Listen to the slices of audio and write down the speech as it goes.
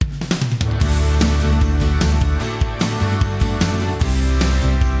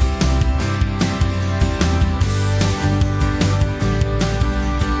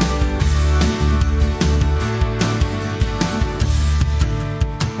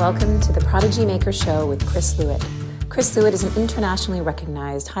Welcome to the Prodigy Maker Show with Chris Lewitt. Chris Lewitt is an internationally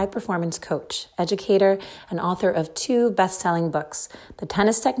recognized high-performance coach, educator, and author of 2 best-selling books, The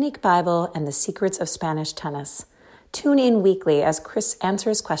Tennis Technique Bible and The Secrets of Spanish Tennis. Tune in weekly as Chris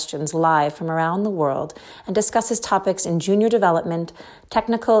answers questions live from around the world and discusses topics in junior development,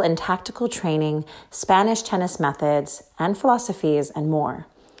 technical and tactical training, Spanish tennis methods, and philosophies, and more.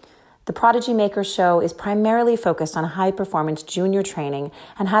 The Prodigy Maker Show is primarily focused on high-performance junior training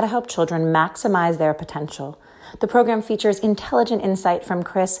and how to help children maximize their potential. The program features intelligent insight from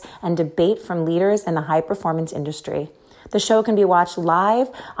Chris and debate from leaders in the high-performance industry. The show can be watched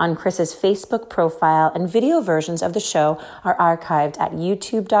live on Chris's Facebook profile, and video versions of the show are archived at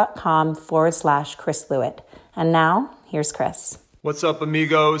youtube.com/Chris Lewitt. And now, here's Chris. What's up,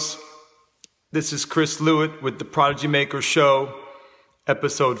 amigos? This is Chris Lewitt with the Prodigy Maker Show,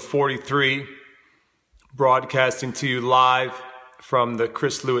 episode 43, broadcasting to you live from the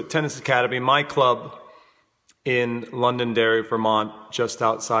Chris Lewitt Tennis Academy, my club in Londonderry, Vermont, just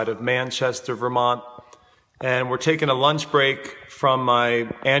outside of Manchester, Vermont. And we're taking a lunch break from my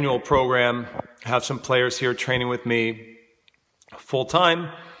annual program. I have some players here training with me full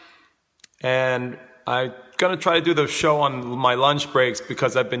time. And I'm going to try to do the show on my lunch breaks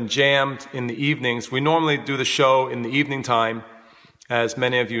because I've been jammed in the evenings. We normally do the show in the evening time, as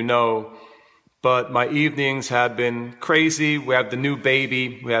many of you know. But my evenings have been crazy. We have the new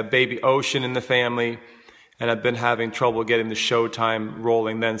baby. We have baby Ocean in the family. And I've been having trouble getting the show time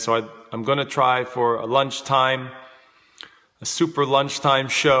rolling then. So I'm going to try for a lunchtime, a super lunchtime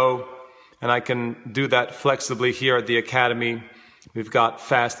show, and I can do that flexibly here at the Academy. We've got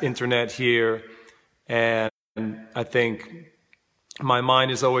fast internet here, and I think my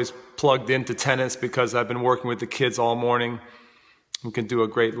mind is always plugged into tennis because I've been working with the kids all morning. We can do a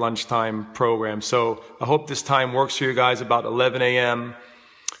great lunchtime program. So I hope this time works for you guys, about 11 a.m.,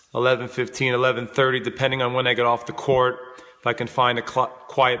 11:15, 11:30, depending on when I get off the court. If I can find a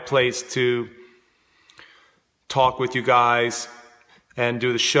quiet place to talk with you guys and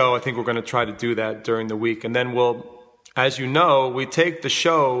do the show, I think we're going to try to do that during the week. And then as you know, we take the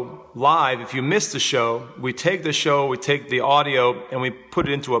show live. If you miss the show, we take the audio, and we put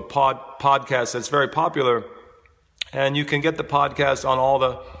it into a podcast that's very popular. And you can get the podcast on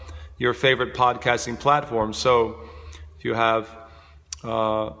all your favorite podcasting platforms. So if you have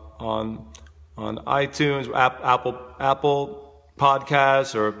on iTunes, Apple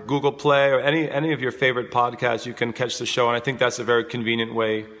Podcasts, or Google Play, or any of your favorite podcasts, you can catch the show. And I think that's a very convenient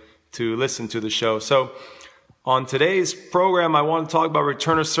way to listen to the show. So on today's program, I want to talk about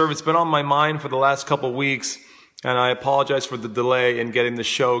return of serve. It's been on my mind for the last couple of weeks, and I apologize for the delay in getting the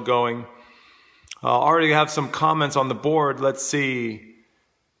show going. I already have some comments on the board. Let's see.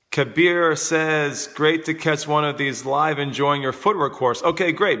 Kabir says, great to catch one of these live, enjoying your footwork course.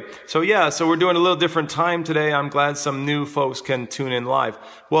 Okay, great. So we're doing a little different time today. I'm glad some new folks can tune in live.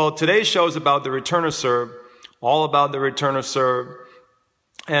 Well, today's show is about the return of serve, all about the return of serve.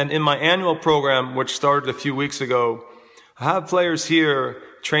 And in my annual program, which started a few weeks ago, I have players here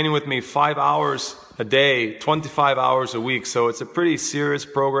training with me 5 hours a day, 25 hours a week. So it's a pretty serious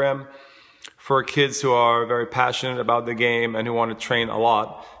program for kids who are very passionate about the game and who want to train a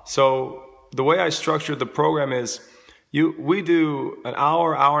lot. So the way I structured the program is we do an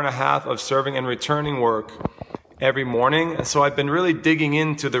hour and a half of serving and returning work every morning. And so I've been really digging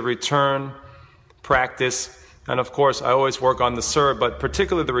into the return practice. And of course, I always work on the serve, but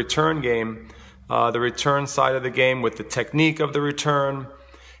particularly the return game, the return side of the game with the technique of the return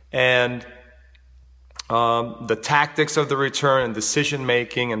and the tactics of the return and decision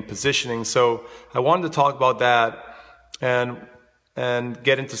making and positioning. So I wanted to talk about that and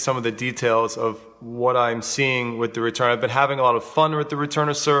get into some of the details of what I'm seeing with the return. I've been having a lot of fun with the return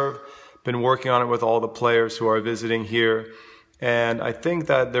of serve, been working on it with all the players who are visiting here. And I think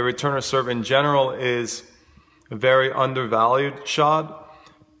that the return of serve in general is a very undervalued shot,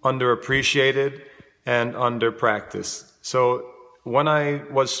 underappreciated, and underpracticed. So when I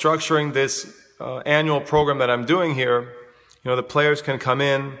was structuring this annual program that I'm doing here, the players can come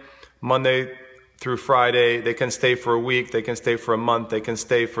in Monday through Friday. They can stay for a week. They can stay for a month. They can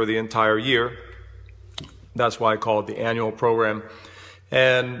stay for the entire year. That's why I call it the annual program.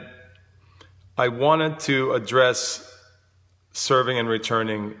 And I wanted to address serving and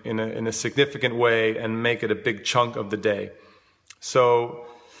returning in a significant way and make it a big chunk of the day. So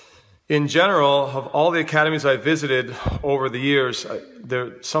in general, of all the academies I visited over the years,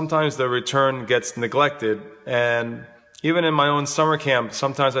 sometimes the return gets neglected. And even in my own summer camp,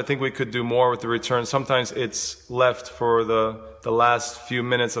 sometimes I think we could do more with the return. Sometimes it's left for the last few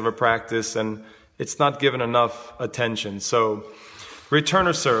minutes of a practice, and it's not given enough attention. So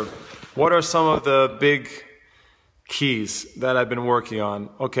Returner serve. What are some of the big keys that I've been working on?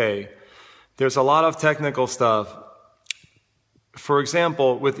 Okay, there's a lot of technical stuff. For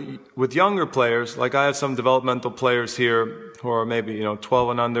example, with younger players, like I have some developmental players here who are maybe 12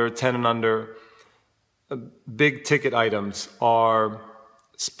 and under, 10 and under. Big ticket items are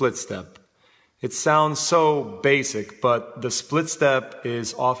split step. It sounds so basic, but the split step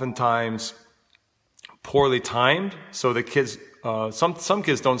is oftentimes poorly timed. So the kids, some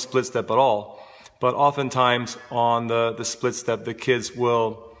kids don't split step at all, but oftentimes on the split step, the kids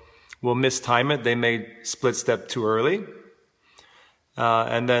will mistime it. They may split step too early.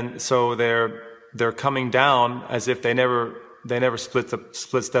 And then, so they're coming down as if they never split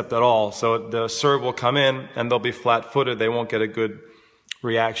stepped at all. So the serve will come in and they'll be flat-footed. They won't get a good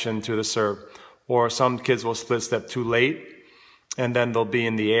reaction to the serve. Or some kids will split step too late and then they'll be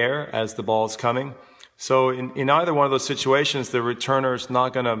in the air as the ball is coming. So in either one of those situations, the returner's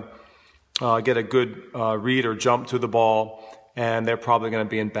not going to get a good read or jump to the ball, and they're probably going to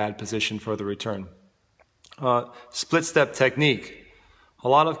be in bad position for the return. Split step technique. A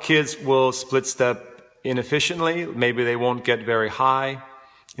lot of kids will split step inefficiently. Maybe they won't get very high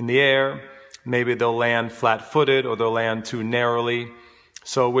in the air. Maybe they'll land flat-footed or they'll land too narrowly.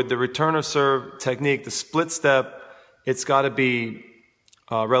 So with the returner serve technique, the split step, it's got to be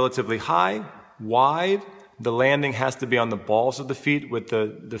relatively high, wide. The landing has to be on the balls of the feet with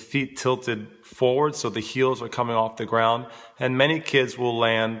the feet tilted forward so the heels are coming off the ground. And many kids will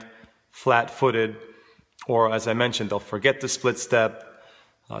land flat-footed, or as I mentioned, they'll forget the split step.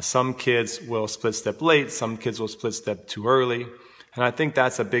 Some kids will split step late, some kids will split step too early. And I think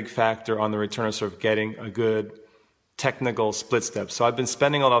that's a big factor on the returner serve getting a good technical split step. So I've been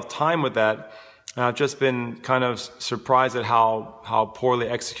spending a lot of time with that, and I've just been kind of surprised at how poorly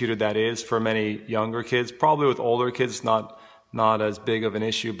executed that is for many younger kids. Probably with older kids, not as big of an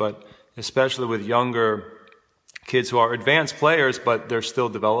issue, but especially with younger kids who are advanced players, but they're still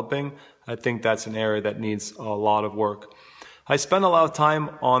developing. I think that's an area that needs a lot of work. I spend a lot of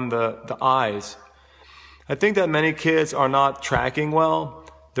time on the eyes. I think that many kids are not tracking well.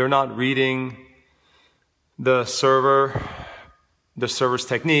 They're not reading the server's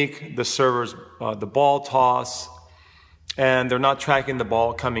technique, the ball toss, and they're not tracking the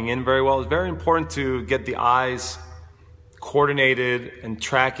ball coming in very well. It's very important to get the eyes coordinated and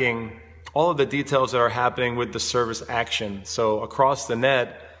tracking all of the details that are happening with the service action. So across the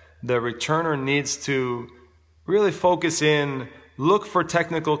net, the returner needs to really focus in, look for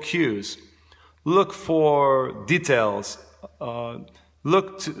technical cues, look for details, for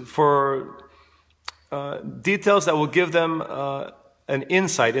details that will give them an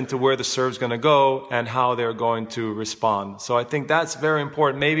insight into where the serve's going to go and how they're going to respond. So I think that's very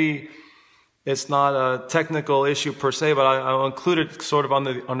important. Maybe it's not a technical issue per se, but I'll include it sort of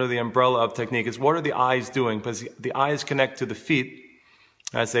under the umbrella of technique. Is what are the eyes doing? Because the eyes connect to the feet.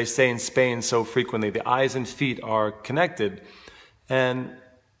 As they say in Spain so frequently, the eyes and feet are connected. And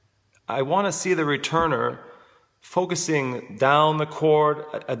I want to see the returner focusing down the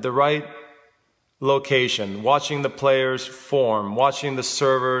court at the right location, watching the players form, watching the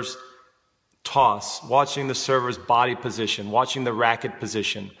server's toss, watching the server's body position, watching the racket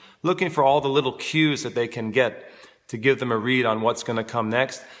position, looking for all the little cues that they can get to give them a read on what's going to come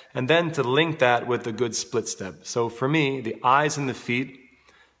next, and then to link that with a good split step. So for me, the eyes and the feet,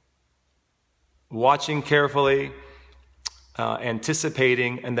 watching carefully,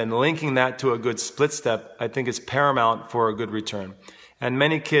 anticipating, and then linking that to a good split step, I think is paramount for a good return. And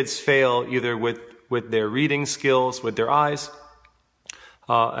many kids fail either with their reading skills, with their eyes,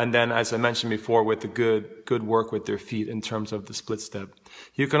 and then, as I mentioned before, with the good work with their feet in terms of the split step.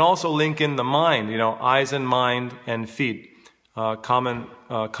 You can also link in the mind, eyes and mind and feet, common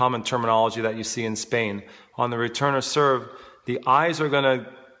terminology that you see in Spain. On the returner serve, the eyes are going to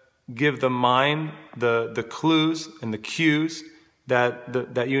give the mind the clues and the cues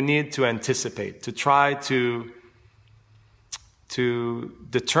that you need to anticipate, to try to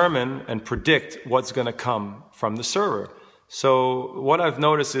determine and predict what's going to come from the server. So what I've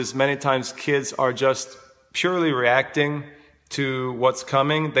noticed is many times kids are just purely reacting to what's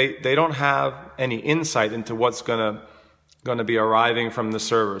coming. They don't have any insight into what's going to be arriving from the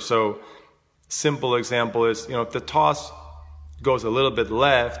server. So simple example is, if the toss goes a little bit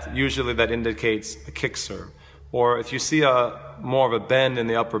left, usually that indicates a kick serve. Or if you see more of a bend in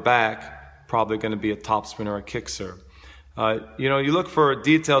the upper back, probably going to be a topspin or a kick serve. You look for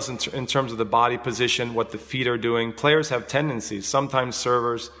details in terms of the body position, what the feet are doing. Players have tendencies. Sometimes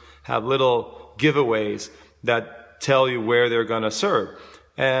servers have little giveaways that tell you where they're going to serve.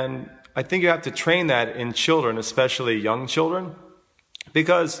 And I think you have to train that in children, especially young children.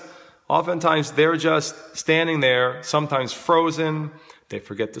 because oftentimes they're just standing there, sometimes frozen, they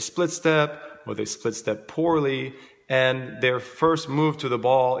forget the split step, or they split step poorly, and their first move to the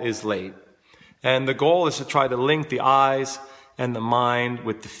ball is late. And the goal is to try to link the eyes and the mind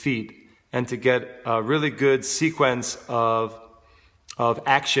with the feet, and to get a really good sequence of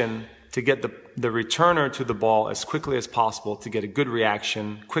action to get the returner to the ball as quickly as possible, to get a good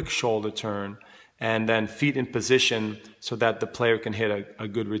reaction, quick shoulder turn, and then feet in position so that the player can hit a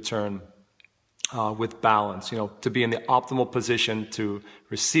good return with balance, to be in the optimal position to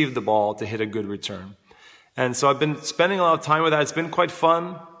receive the ball, to hit a good return. And so I've been spending a lot of time with that. It's been quite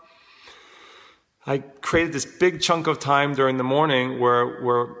fun. I created this big chunk of time during the morning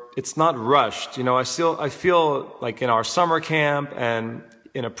where it's not rushed. I feel like in our summer camp and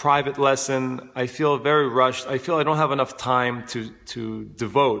in a private lesson, I feel very rushed. I feel I don't have enough time to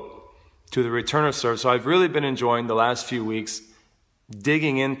devote to the returner serve. So I've really been enjoying the last few weeks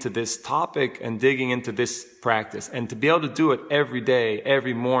digging into this topic and digging into this practice, and to be able to do it every day,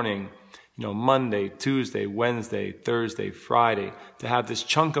 every morning, Monday, Tuesday, Wednesday, Thursday, Friday, to have this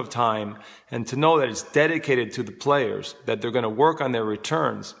chunk of time and to know that it's dedicated to the players, that they're going to work on their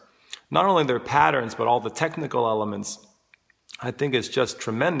returns, not only their patterns, but all the technical elements. I think it's just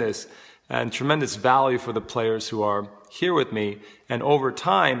tremendous, and tremendous value for the players who are here with me. And over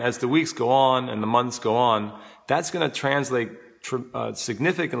time, as the weeks go on and the months go on, that's going to translate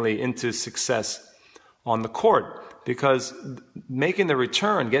significantly into success on the court, because making the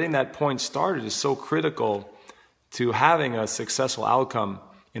return, getting that point started, is so critical to having a successful outcome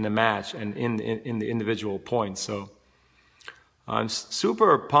in the match and in the individual points. So I'm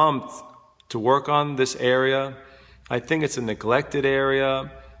super pumped to work on this area. I think it's a neglected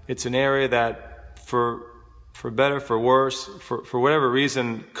area. It's an area that, for better, for worse, for whatever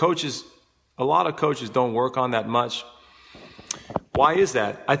reason, a lot of coaches don't work on that much. Why is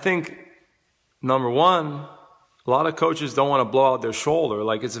that? I think, number one, a lot of coaches don't want to blow out their shoulder.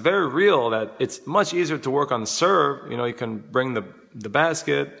 Like, it's very real that it's much easier to work on the serve. You can bring the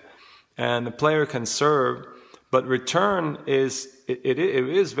basket and the player can serve, but return is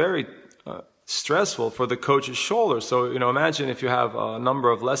very stressful for the coach's shoulder. So, imagine if you have a number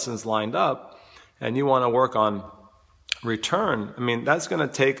of lessons lined up and you want to work on return. That's going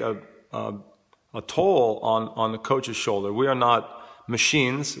to take a toll on the coach's shoulder. We are not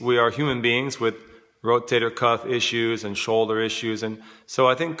machines. We are human beings with rotator cuff issues and shoulder issues. And so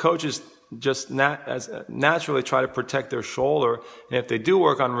I think coaches just naturally try to protect their shoulder. And if they do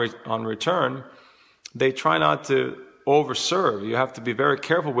work on return, they try not to overserve. You have to be very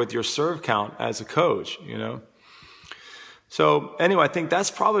careful with your serve count as a coach, So anyway, I think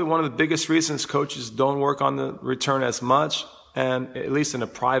that's probably one of the biggest reasons coaches don't work on the return as much. And at least in a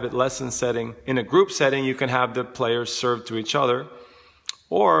private lesson setting, in a group setting, you can have the players serve to each other.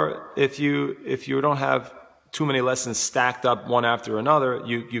 Or if you don't have too many lessons stacked up one after another,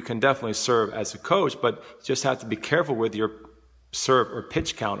 you can definitely serve as a coach, but you just have to be careful with your serve or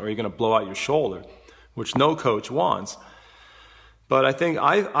pitch count, or you're going to blow out your shoulder, which no coach wants. But I think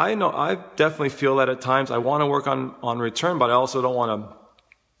I definitely feel that at times I want to work on return, but I also don't want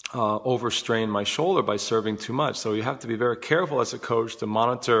to overstrain my shoulder by serving too much. So you have to be very careful as a coach to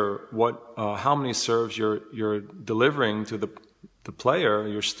monitor how many serves you're delivering to the player,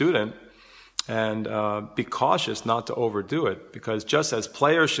 your student, and be cautious not to overdo it, because just as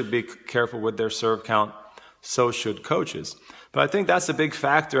players should be careful with their serve count, so should coaches. But I think that's a big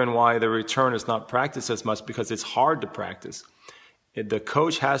factor in why the return is not practiced as much, because it's hard to practice. The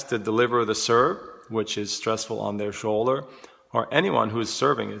coach has to deliver the serve, which is stressful on their shoulder, or anyone who is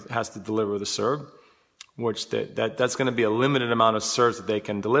serving has to deliver the serve, which that's going to be a limited amount of serves that they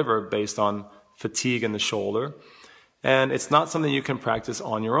can deliver based on fatigue in the shoulder. And it's not something you can practice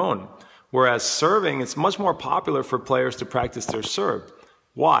on your own. Whereas serving, it's much more popular for players to practice their serve.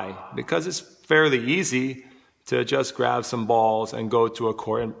 Why? Because it's fairly easy to just grab some balls and go to a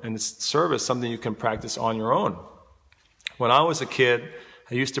court, and serve is something you can practice on your own. When I was a kid,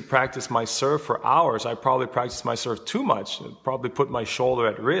 I used to practice my serve for hours. I probably practiced my serve too much. It probably put my shoulder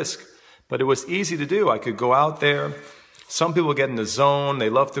at risk. But it was easy to do. I could go out there. Some people get in the zone. They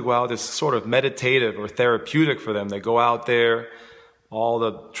love to go out. It's sort of meditative or therapeutic for them. They go out there. All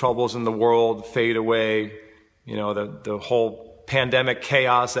the troubles in the world fade away. The whole pandemic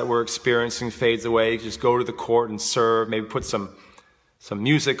chaos that we're experiencing fades away. You just go to the court and serve. Maybe put some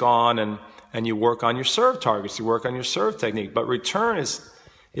music on and you work on your serve targets. You work on your serve technique. But return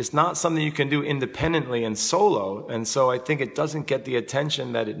is not something you can do independently and solo. And so I think it doesn't get the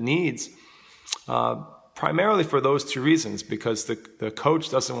attention that it needs, primarily for those two reasons, because the coach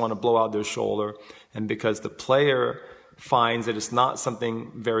doesn't want to blow out their shoulder, and because the player finds that it's not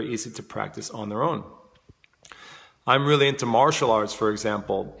something very easy to practice on their own. I'm really into martial arts, for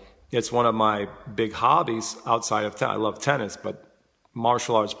example. It's one of my big hobbies outside of tennis. I love tennis, but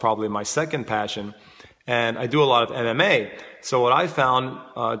martial arts is probably my second passion. And I do a lot of MMA. So what I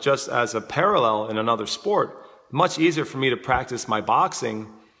found, just as a parallel in another sport, much easier for me to practice my boxing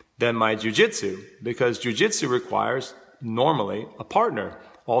than my jiu-jitsu, because jiu-jitsu requires normally a partner,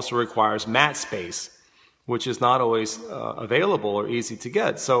 also requires mat space, which is not always available or easy to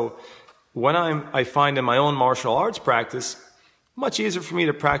get. So when I find in my own martial arts practice, much easier for me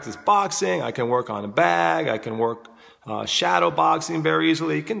to practice boxing. I can work on a bag. I can work shadow boxing very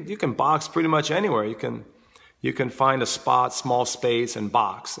easily. You can box pretty much anywhere. You can find a spot, small space, and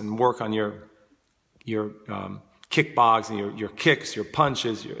box and work on your kickboxing, your kicks, your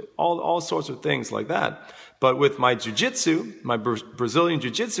punches, all sorts of things like that. But with my jiu-jitsu, my Brazilian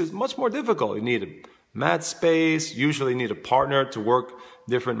jiu-jitsu is much more difficult. You need a mat space, usually need a partner to work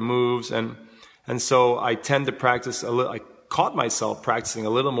different moves. And so I tend to practice I caught myself practicing a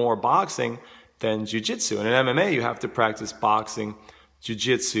little more boxing than jiu-jitsu. And in MMA, you have to practice boxing,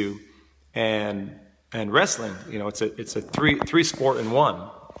 jiu-jitsu, and wrestling. It's a three sport in one.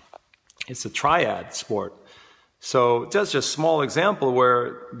 It's a triad sport. So that's just a small example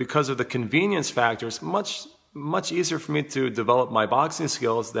where, because of the convenience factors, much easier for me to develop my boxing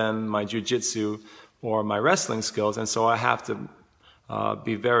skills than my jiu-jitsu or my wrestling skills. And so I have to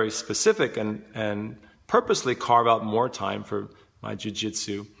be very specific and purposely carve out more time for my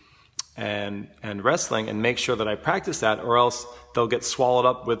jiu-jitsu and wrestling and make sure that I practice that, or else they'll get swallowed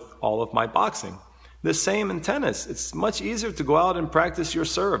up with all of my boxing. The same in tennis. It's much easier to go out and practice your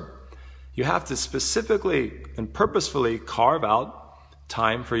serve. You have to specifically and purposefully carve out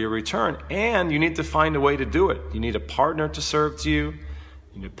time for your return, and you need to find a way to do it. You need a partner to serve to you,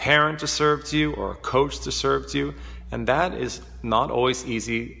 you need a parent to serve to you, or a coach to serve to you, and that is not always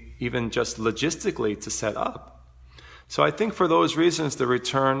easy, even just logistically, to set up. So I think for those reasons, the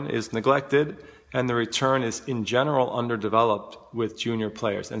return is neglected, and the return is in general underdeveloped with junior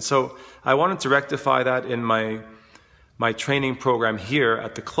players. And so I wanted to rectify that in my training program here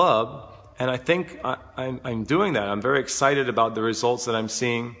at the club. And I think I'm doing that. I'm very excited about the results that I'm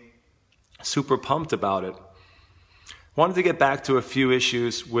seeing, super pumped about it. Wanted to get back to a few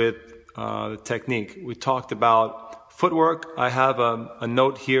issues with the technique. We talked about footwork. I have a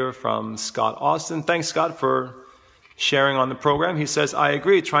note here from Scott Austin. Thanks, Scott, for sharing on the program. He says, I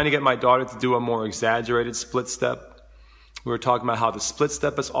agree, trying to get my daughter to do a more exaggerated split step. We were talking about how the split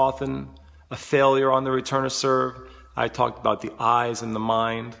step is often a failure on the return of serve. I talked about the eyes and the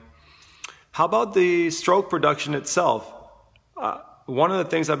mind. How about the stroke production itself? One of the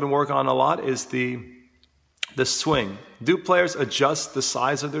things I've been working on a lot is the swing. Do players adjust the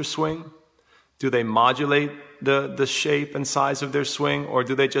size of their swing? Do they modulate the shape and size of their swing, or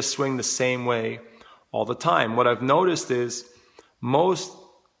do they just swing the same way all the time? What I've noticed is most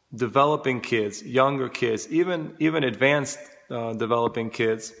developing kids, younger kids, even advanced developing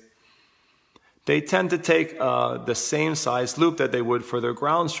kids, they tend to take the same size loop that they would for their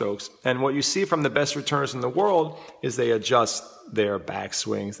ground strokes. And what you see from the best returners in the world is they adjust their back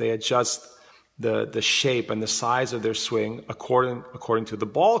swings. They adjust the shape and the size of their swing according to the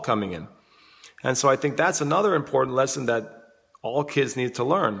ball coming in. And so I think that's another important lesson that all kids need to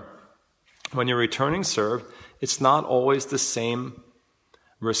learn. When you're returning serve, it's not always the same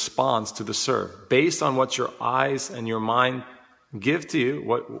response to the serve. Based on what your eyes and your mind give to you,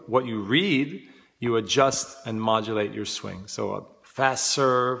 what you read, you adjust and modulate your swing. So a fast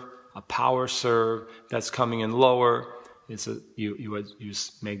serve, a power serve that's coming in lower, you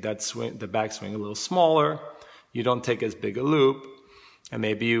make that swing, the backswing, a little smaller. You don't take as big a loop, and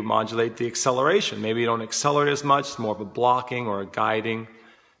maybe you modulate the acceleration. Maybe you don't accelerate as much. It's more of a blocking or a guiding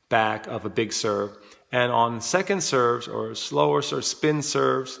back of a big serve. And on second serves or slower serve, spin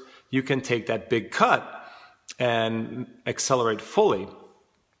serves, you can take that big cut and accelerate fully.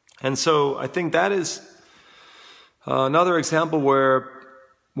 And so I think that is another example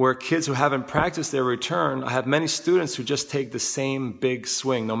where kids who haven't practiced their return, I have many students who just take the same big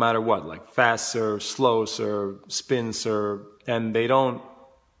swing no matter what, like fast serve, slow serve, spin serve, and they don't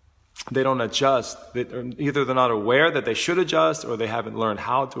adjust. Either they're not aware that they should adjust, or they haven't learned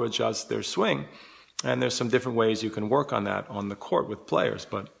how to adjust their swing. And there's some different ways you can work on that on the court with players.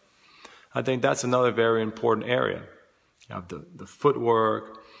 But I think that's another very important area. You have the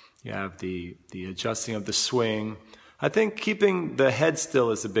footwork, you have the adjusting of the swing. I think keeping the head still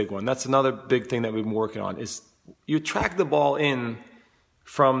is a big one. That's another big thing that we've been working on, is you track the ball in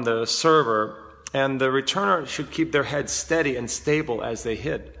from the server, and the returner should keep their head steady and stable as they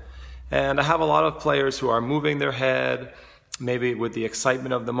hit. And I have a lot of players who are moving their head, maybe with the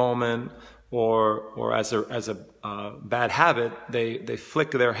excitement of the moment, or as a bad habit, they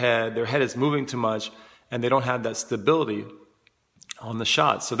flick their head is moving too much, and they don't have that stability on the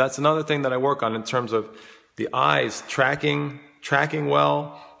shot. So that's another thing that I work on in terms of the eyes tracking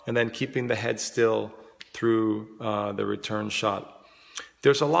well, and then keeping the head still through the return shot.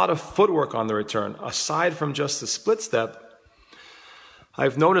 There's a lot of footwork on the return. Aside from just the split step,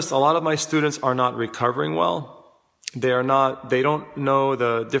 I've noticed a lot of my students are not recovering well. They don't know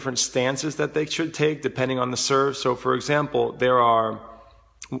the different stances that they should take depending on the serve. So for example, there are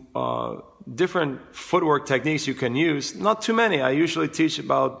different footwork techniques you can use. Not too many. I usually teach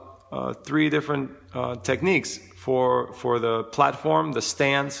about 3 different techniques for the platform, the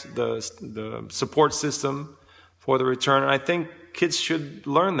stance, the support system for the return. And I think kids should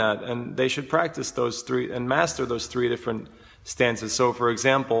learn that, and they should practice those 3 and master those 3 different stances. So for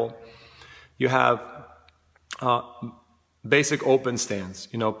example, you have basic open stance.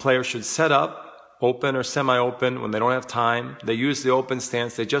 Players should set up open or semi-open when they don't have time. They use the open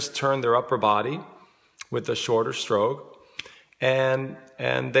stance. They just turn their upper body with a shorter stroke, and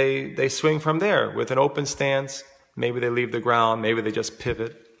they swing from there with an open stance. Maybe they leave the ground. Maybe they just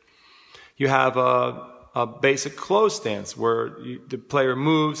pivot. You have a basic closed stance where the player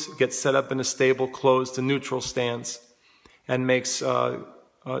moves, gets set up in a stable closed to neutral stance, and makes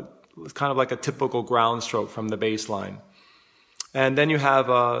kind of like a typical ground stroke from the baseline. And then you have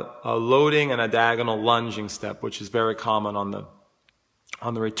a loading and a diagonal lunging step, which is very common on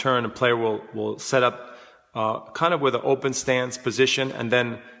the return. A player will set up kind of with an open stance position and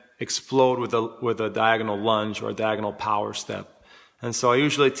then explode with a diagonal lunge or a diagonal power step. And so I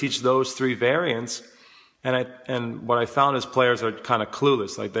usually teach those 3 variants. And what I found is players are kind of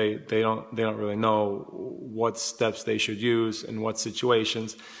clueless. Like they don't really know what steps they should use in what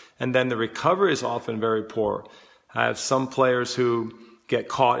situations. And then the recovery is often very poor. I have some players who get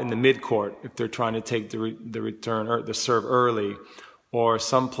caught in the midcourt if they're trying to take the return or the serve early, or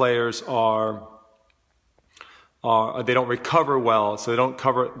some players they don't recover well, so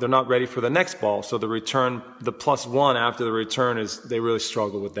they're not ready for the next ball. So the return, the +1 after the return they really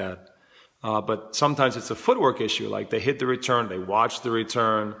struggle with that. But sometimes it's a footwork issue, like they hit the return, they watch the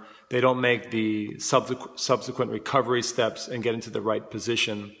return, they don't make the subsequent recovery steps and get into the right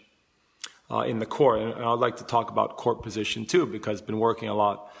position in the court. And I'd like to talk about court position too, because I've been working a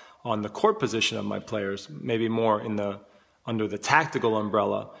lot on the court position of my players, maybe more under the tactical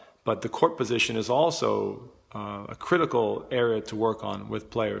umbrella, but the court position is also a critical area to work on with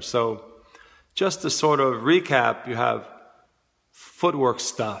players. So just to sort of recap, you have footwork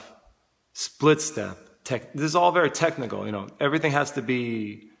stuff, split step. This is all very technical. Everything has to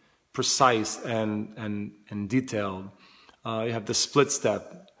be precise and detailed. You have the split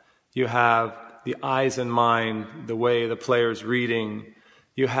step. You have the eyes and mind, the way the player's reading.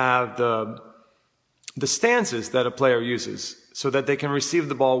 You have the stances that a player uses so that they can receive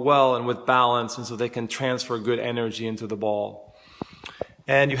the ball well and with balance, and so they can transfer good energy into the ball.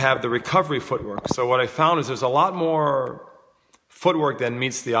 And you have the recovery footwork. So what I found is there's a lot more footwork than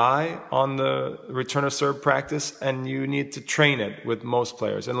meets the eye on the return of serve practice, and you need to train it with most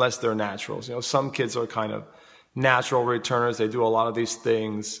players, unless they're naturals. Some kids are kind of natural returners. They do a lot of these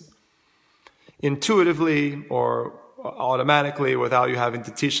things intuitively or automatically without you having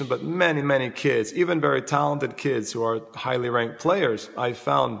to teach them. But many, many kids, even very talented kids who are highly ranked players, I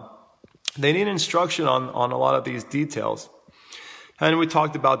found they need instruction on a lot of these details. And we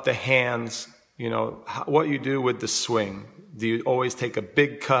talked about the hands, what you do with the swing. Do you always take a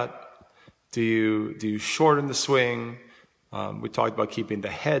big cut? Do you shorten the swing? We talked about keeping the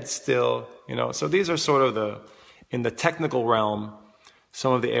head still, So these are sort of in the technical realm,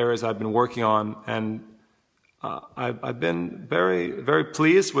 some of the areas I've been working on, and I've been very, very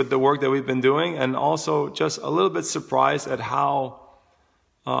pleased with the work that we've been doing, and also just a little bit surprised at how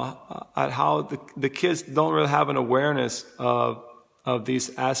the kids don't really have an awareness of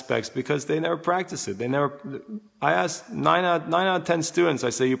these aspects because they never practice it. I asked 9 out of 10 students, I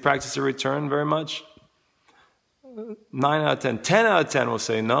say, you practice a return very much? 9 out of 10. 10 out of 10 will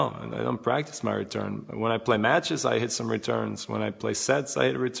say, no, I don't practice my return. When I play matches, I hit some returns. When I play sets, I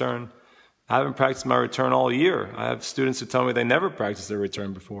hit a return. I haven't practiced my return all year. I have students who tell me they never practiced their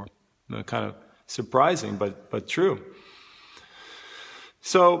return before. Kind of surprising, but true.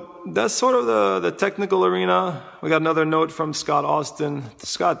 So that's sort of the technical arena. We got another note from Scott Austin.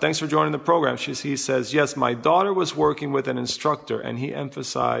 Scott, thanks for joining the program. He says, yes, my daughter was working with an instructor, and he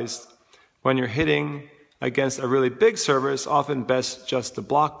emphasized when you're hitting against a really big server, it's often best just to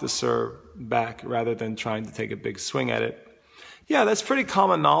block the serve back rather than trying to take a big swing at it. Yeah, that's pretty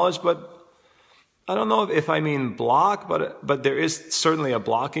common knowledge, but I don't know if I mean block, but there is certainly a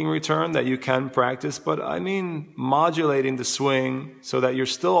blocking return that you can practice. But I mean modulating the swing so that you're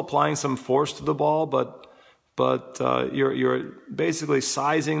still applying some force to the ball, but you're basically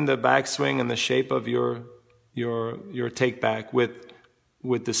sizing the backswing and the shape of your take back with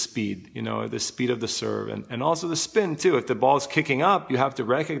the speed, the speed of the serve and also the spin too. If the ball's kicking up, you have to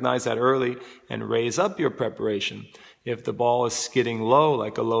recognize that early and raise up your preparation. If the ball is skidding low,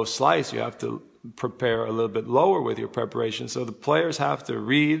 like a low slice, you have to prepare a little bit lower with your preparation. So the players have to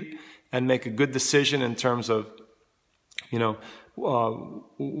read and make a good decision in terms of,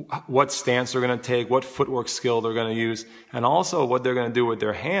 what stance they're going to take, what footwork skill they're going to use, and also what they're going to do with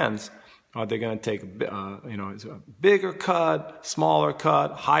their hands. Are they going to take, a bigger cut, smaller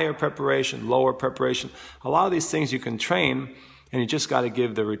cut, higher preparation, lower preparation? A lot of these things you can train, and you just got to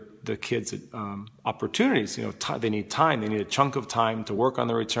give the kids opportunities. They need time. They need a chunk of time to work on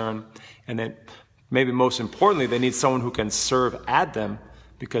the return. And then maybe most importantly, they need someone who can serve at them,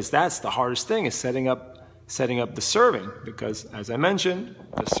 because that's the hardest thing, is setting up the serving. Because as I mentioned,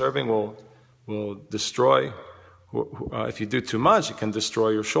 the serving will destroy, if you do too much, it can destroy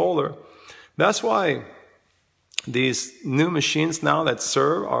your shoulder. That's why these new machines now that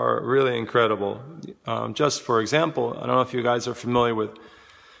serve are really incredible. Just for example, I don't know if you guys are familiar with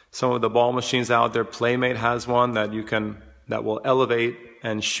some of the ball machines out there. Playmate has one that will elevate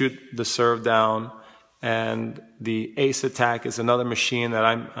and shoot the serve down. And the Ace Attack is another machine that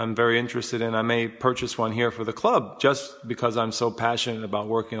I'm very interested in. I may purchase one here for the club just because I'm so passionate about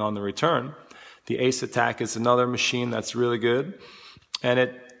working on the return. The Ace Attack is another machine that's really good. And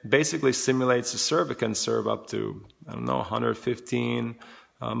it basically simulates a serve. It can serve up to, 115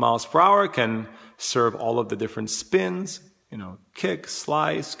 miles per hour. It can serve all of the different spins, kick,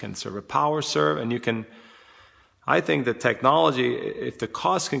 slice, can serve a power serve. And I think the technology, if the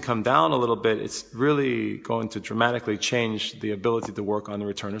cost can come down a little bit, it's really going to dramatically change the ability to work on the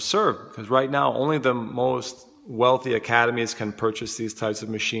return of serve. Because right now, only the most wealthy academies can purchase these types of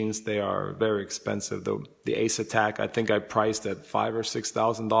machines. They are very expensive. The Ace Attack, I think I priced at $5,000 or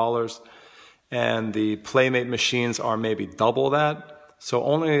 $6,000, and the Playmate machines are maybe double that. So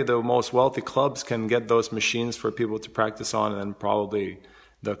only the most wealthy clubs can get those machines for people to practice on, and then probably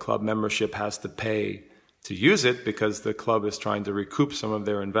the club membership has to pay to use it because the club is trying to recoup some of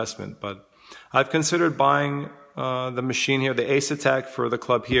their investment. But I've considered buying the machine here, the Ace Attack, for the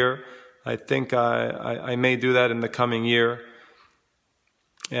club here. I think I may do that in the coming year,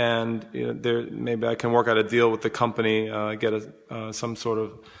 and maybe I can work out a deal with the company, get some sort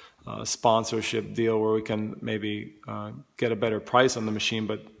of sponsorship deal where we can maybe get a better price on the machine.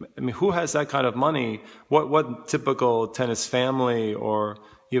 But I mean, who has that kind of money? What typical tennis family or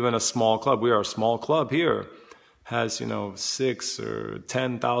even a small club? We are a small club here. Has $6,000 or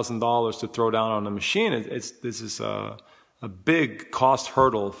 $10,000 to throw down on a machine. This is a big cost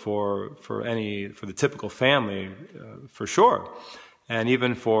hurdle for the typical family, for sure, and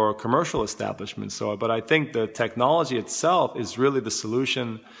even for commercial establishments. But I think the technology itself is really the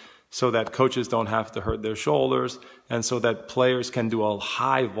solution, so that coaches don't have to hurt their shoulders, and so that players can do a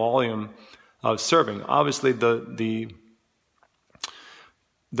high volume of serving. Obviously, the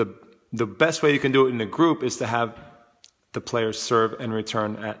best way you can do it in a group is to have the players serve and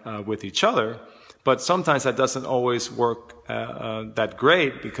return with each other. But sometimes that doesn't always work that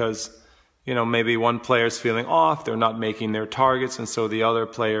great because, maybe one player is feeling off, they're not making their targets, and so the other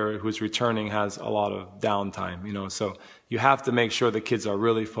player who's returning has a lot of downtime, So you have to make sure the kids are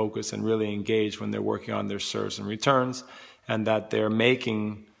really focused and really engaged when they're working on their serves and returns, and that they're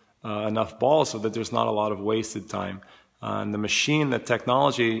making enough balls so that there's not a lot of wasted time. And the machine, the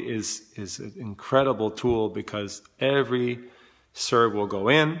technology is an incredible tool because every serve will go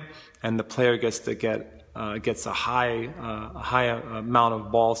in, and the player gets a high amount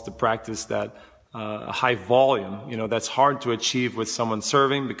of balls to practice that a high volume. That's hard to achieve with someone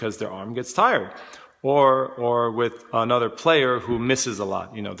serving because their arm gets tired, or with another player who misses a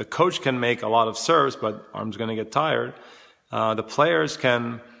lot. The coach can make a lot of serves, but arm's going to get tired. The players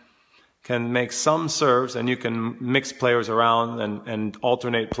can make some serves, and you can mix players around and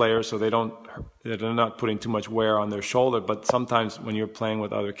alternate players so they're not putting too much wear on their shoulder. But sometimes when you're playing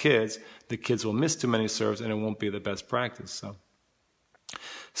with other kids, the kids will miss too many serves and it won't be the best practice. So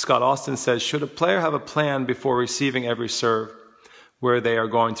Scott Austin says, should a player have a plan before receiving every serve where they are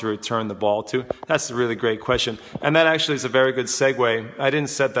going to return the ball to? That's a really great question. And that actually is a very good segue. I didn't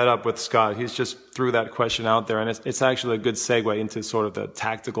set that up with Scott. He's just threw that question out there, and it's actually a good segue into sort of the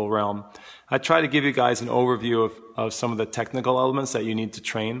tactical realm. I try to give you guys an overview of some of the technical elements that you need to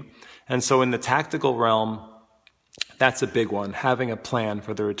train. And so in the tactical realm, That's a big one, having a plan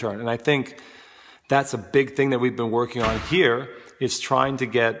for the return. And I think that's a big thing that we've been working on here, is trying to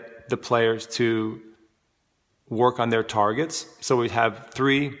get the players to work on their targets. So we have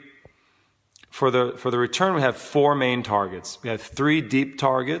three, for the return, we have 4 main targets. We have 3 deep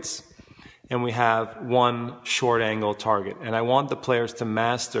targets, and we have 1 short angle target. And I want the players to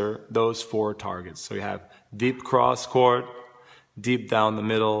master those 4 targets. So you have deep cross court, deep down the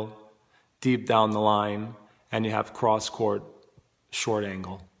middle, deep down the line, and you have cross court, short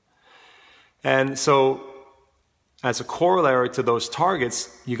angle. And so as a corollary to those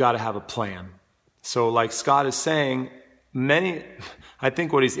targets, you got to have a plan. So like Scott is saying, I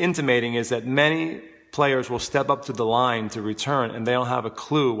think what he's intimating is that many players will step up to the line to return and they don't have a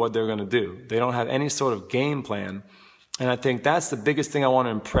clue what they're going to do. They don't have any sort of game plan. And I think that's the biggest thing I want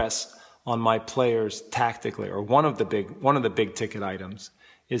to impress on my players tactically, or one of the big ticket items,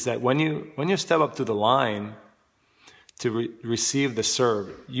 is that when you step up to the line to receive the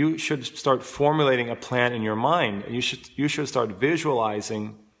serve, you should start formulating a plan in your mind. You should start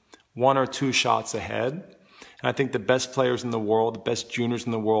visualizing 1 or 2 shots ahead. And I think the best players in the world, the best juniors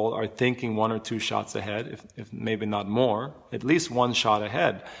in the world, are thinking 1 or 2 shots ahead, if maybe not more, at least 1 shot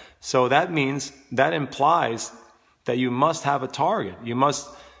ahead. So that implies that you must have a target. You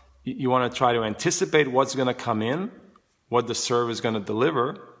want to try to anticipate what's going to come in, what the server is going to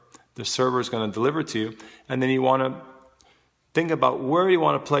deliver to you, and then you want to think about where you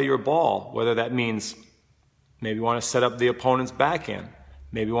want to play your ball, whether that means maybe you want to set up the opponent's backhand,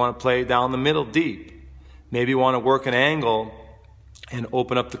 maybe you want to play down the middle deep, maybe you want to work an angle and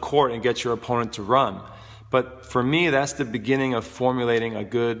open up the court and get your opponent to run. But for me, that's the beginning of formulating a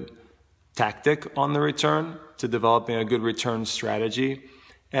good tactic on the return, to developing a good return strategy.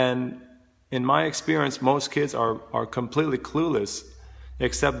 And in my experience, most kids are completely clueless,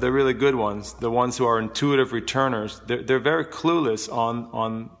 except the really good ones, the ones who are intuitive returners. They're very clueless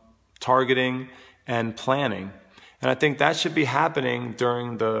on targeting and planning. And I think that should be happening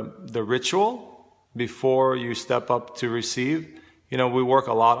during the ritual before you step up to receive. You know, we work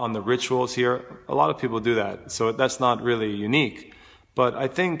a lot on the rituals here. A lot of people do that, so that's not really unique. But I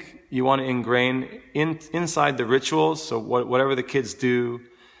think you want to ingrain inside the rituals, so whatever the kids do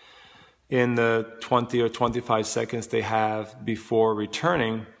in the 20 or 25 seconds they have before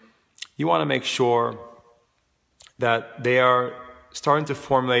returning, you want to make sure that they are starting to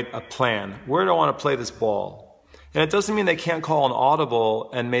formulate a plan. Where do I want to play this ball? And it doesn't mean they can't call an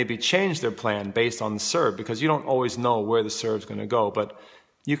audible and maybe change their plan based on the serve, because you don't always know where the serve's going to go. But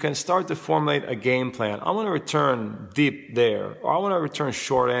you can start to formulate a game plan. I want to return deep there, or I want to return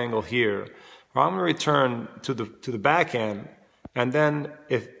short angle here, or I'm going to return to the backhand, and then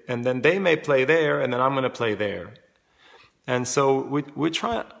they may play there, and then I'm going to play there. And so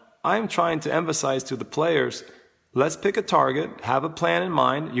I'm trying to emphasize to the players, let's pick a target, have a plan in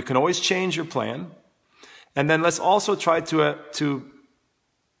mind. You can always change your plan. And then let's also try to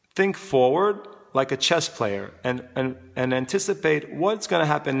think forward like a chess player and anticipate what's going to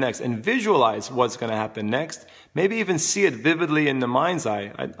happen next and visualize what's going to happen next. Maybe even see it vividly in the mind's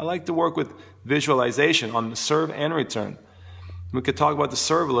eye. I like to work with visualization on the serve and return. We could talk about the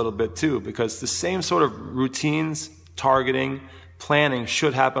serve a little bit too, because the same sort of routines, targeting, planning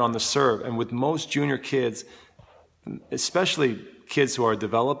should happen on the serve. And with most junior kids, especially kids who are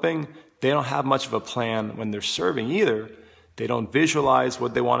developing, they don't have much of a plan when they're serving either. They don't visualize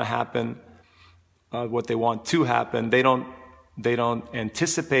what they want to happen, what they want to happen. They don't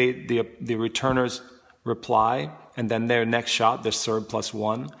anticipate the returner's reply and then their next shot, their serve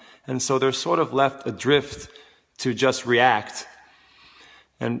 +1. And so they're sort of left adrift to just react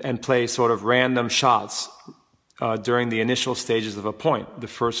and play sort of random shots during the initial stages of a point, the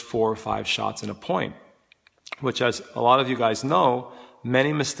first 4 or 5 shots in a point, which, as a lot of you guys know,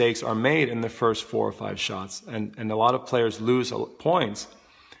 many mistakes are made in the first 4 or 5 shots, and a lot of players lose points,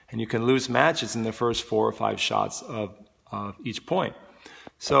 and you can lose matches in the first 4 or 5 shots of each point.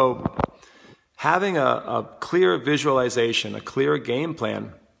 So having a clear visualization, a clear game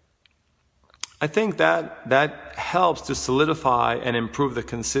plan, I think that helps to solidify and improve the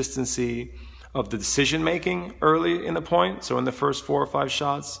consistency of the decision making early in the point. So in the first 4 or 5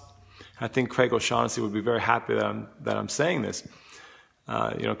 shots, I think Craig O'Shaughnessy would be very happy that I'm saying this.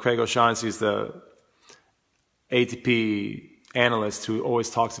 Craig O'Shaughnessy is the ATP analyst who always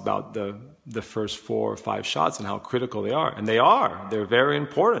talks about the first 4 or 5 shots and how critical they are, and they're very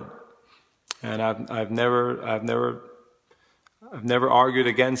important. And I've never argued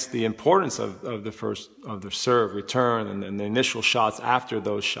against the importance of the serve, return, and the initial shots after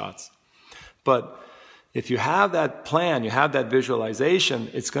those shots. But if you have that plan, you have that visualization,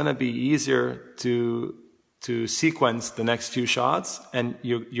 it's going to be easier to sequence the next few shots, and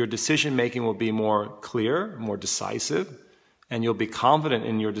your decision making will be more clear, more decisive, and you'll be confident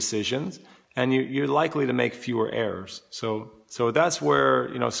in your decisions, and you're likely to make fewer errors. So that's where,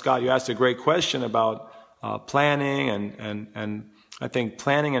 Scott, you asked a great question about planning, and I think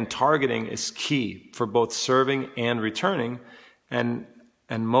planning and targeting is key for both serving and returning, and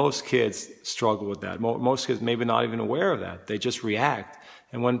most kids struggle with that. Most kids maybe not even aware of that. They just react,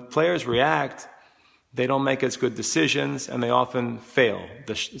 and when players react, they don't make as good decisions, and they often fail.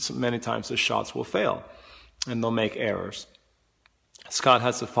 Many times the shots will fail, and they'll make errors. Scott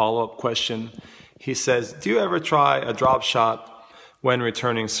has a follow-up question. He says, do you ever try a drop shot when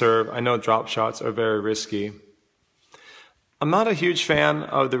returning serve? I know drop shots are very risky. I'm not a huge fan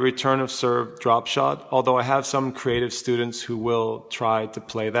of the return of serve drop shot, although I have some creative students who will try to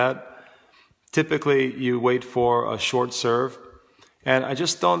play that. Typically, you wait for a short serve, and I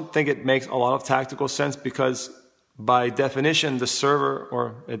just don't think it makes a lot of tactical sense because by definition, the server,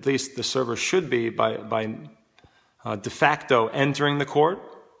 or at least the server should be by de facto entering the court.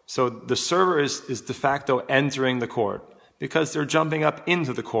 So the server is de facto entering the court because they're jumping up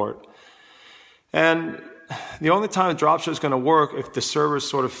into the court. And the only time a drop shot is going to work if the server is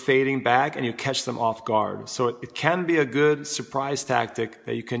sort of fading back and you catch them off guard. So it can be a good surprise tactic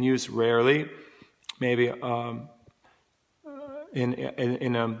that you can use rarely, maybe on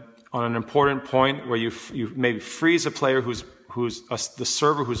an important point where you maybe freeze a player who's the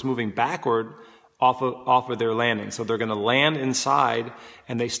server who's moving backward off of their landing. So they're going to land inside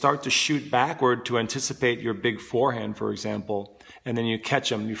and they start to shoot backward to anticipate your big forehand, for example, and then you catch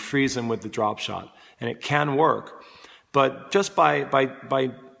them, you freeze them with the drop shot, and it can work. But just by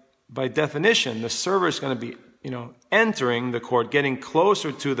definition, the server is going to be entering the court, getting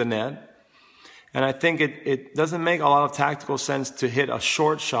closer to the net. And I think it doesn't make a lot of tactical sense to hit a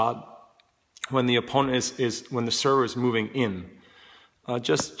short shot when the opponent when the server is moving in.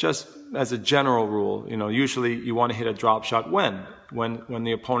 Just as a general rule, usually you want to hit a drop shot when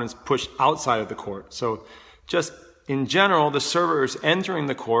the opponent's pushed outside of the court. So just in general, the server is entering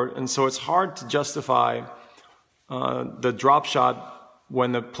the court, and so it's hard to justify the drop shot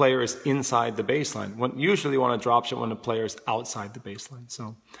when the player is inside the baseline. Usually you want to drop shot when the player is outside the baseline.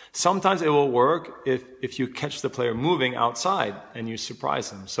 So sometimes it will work if you catch the player moving outside and you surprise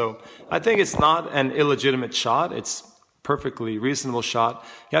them. So I think it's not an illegitimate shot. It's perfectly reasonable shot.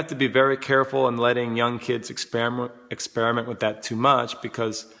 You have to be very careful in letting young kids experiment with that too much,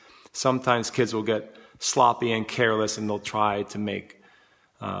 because sometimes kids will get sloppy and careless and they'll try to make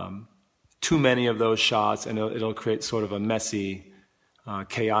too many of those shots, and it'll create sort of a messy,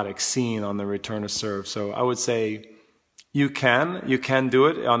 chaotic scene on the return of serve. So I would say you can do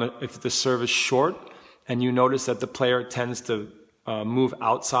it if the serve is short and you notice that the player tends to move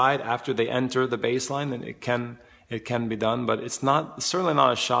outside after they enter the baseline, then it can be done. But it's certainly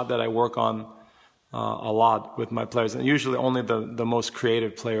not a shot that I work on a lot with my players, and usually only the most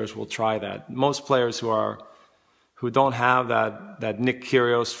creative players will try that. Most players who don't have that Nick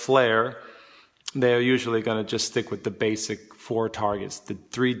Kyrgios flair, they're usually going to just stick with the basic 4 targets, the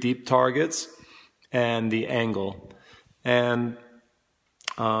 3 deep targets and the angle. And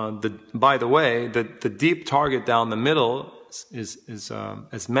by the way, the deep target down the middle is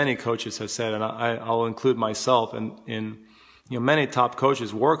as many coaches have said, and I'll include myself in many top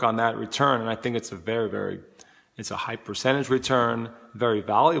coaches work on that return, and I think it's it's a high percentage return, very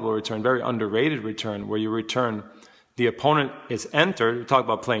valuable return, very underrated return, where you return. The opponent is entered. We talk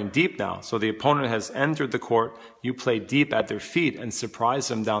about playing deep now. So the opponent has entered the court. You play deep at their feet and surprise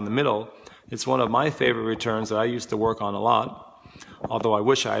them down the middle. It's one of my favorite returns that I used to work on a lot, although I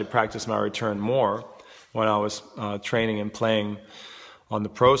wish I had practiced my return more when I was training and playing on the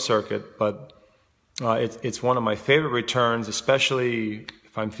pro circuit. But it's one of my favorite returns, especially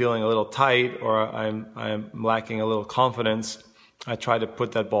if I'm feeling a little tight or I'm lacking a little confidence. I try to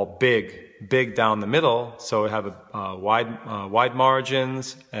put that ball big down the middle, so I have wide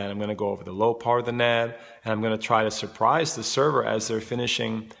margins, and I'm going to go over the low part of the net, and I'm going to try to surprise the server as they're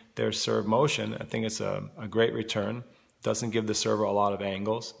finishing their serve motion. I think it's a great return. Doesn't give the server a lot of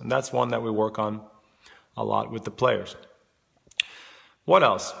angles, and that's one that we work on a lot with the players. What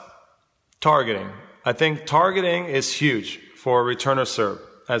else? Targeting. I think targeting is huge for returner serve.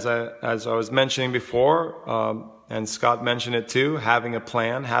 As I was mentioning before, and Scott mentioned it too, having a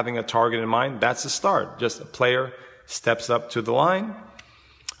plan, having a target in mind, that's the start. Just a player steps up to the line,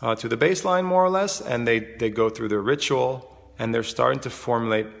 to the baseline more or less, and they go through their ritual, and they're starting to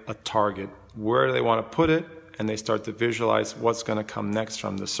formulate a target, where they want to put it, and they start to visualize what's going to come next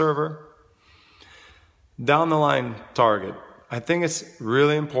from the server. Down the line target. I think it's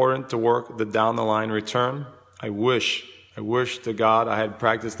really important to work the down the line return. I wish to God I had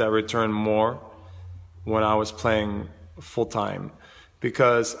practiced that return more when I was playing full time,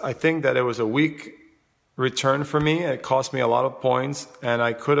 because I think that it was a weak return for me. It cost me a lot of points, and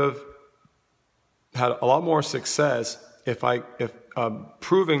I could have had a lot more success if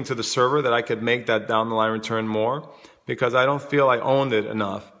proving to the server that I could make that down the line return more, because I don't feel I owned it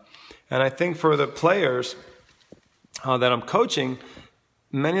enough. And I think for the players that I'm coaching,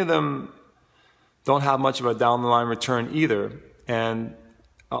 many of them don't have much of a down the line return either. And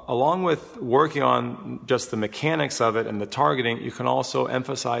along with working on just the mechanics of it and the targeting, you can also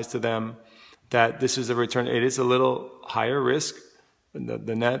emphasize to them that this is a return. It is a little higher risk.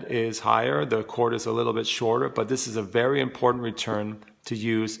 The net is higher, the court is a little bit shorter, but this is a very important return to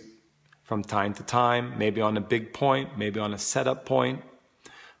use from time to time, maybe on a big point, maybe on a setup point,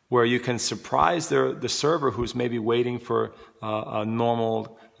 where you can surprise the server who's maybe waiting for a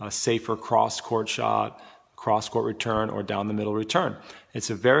normal, safer cross-court shot, cross-court return, or down-the-middle return. It's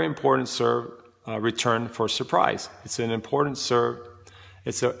a very important serve return for surprise. It's an important serve.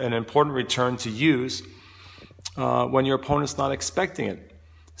 It's an important return to use when your opponent's not expecting it.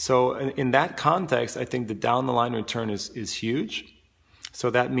 So in that context, I think the down-the-line return is huge. So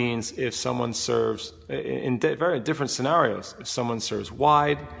that means if someone serves, in very different scenarios, if someone serves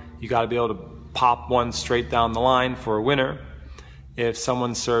wide, you got to be able to pop one straight down the line for a winner. If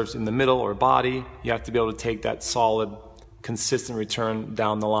someone serves in the middle or body, you have to be able to take that solid, consistent return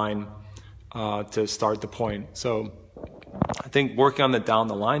down the line to start the point. So I think working on the down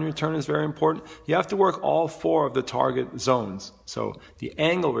the line return is very important. You have to work all four of the target zones. So the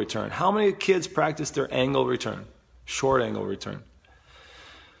angle return. How many kids practice their angle return? Short angle return.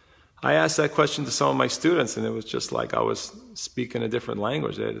 I asked that question to some of my students, and it was just like I was speaking a different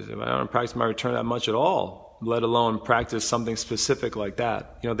language. They said, I don't practice my return that much at all, let alone practice something specific like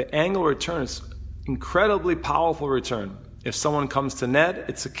that. You know, the angle return is incredibly powerful return. If someone comes to net,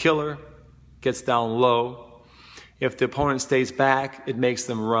 it's a killer, gets down low. If the opponent stays back, it makes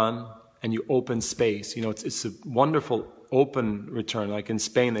them run, and you open space. You know, it's a wonderful open return. Like in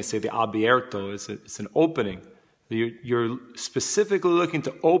Spain, they say the abierto, it's an opening. You're specifically looking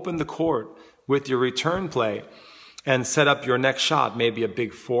to open the court with your return play and set up your next shot, maybe a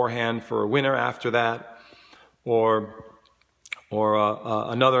big forehand for a winner after that, or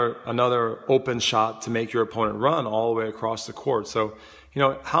another open shot to make your opponent run all the way across the court. So, you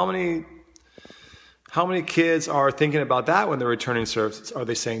know, how many kids are thinking about that when they're returning serves? Are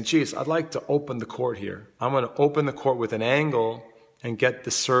they saying, geez, I'd like to open the court here. I'm going to open the court with an angle and get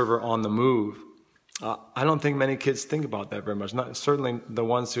the server on the move. I don't think many kids think about that very much. Not certainly the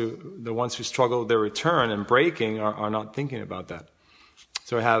ones who struggle with their return and breaking are not thinking about that.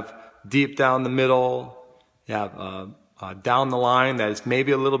 So we have deep down the middle. You have down the line that is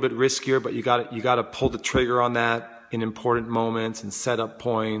maybe a little bit riskier, but you got to pull the trigger on that in important moments and set up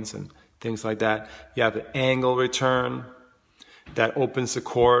points and things like that. You have an angle return that opens the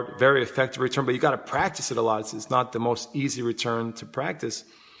court, very effective return, but you got to practice it a lot. It's not the most easy return to practice.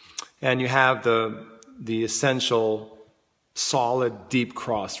 And you have the essential solid deep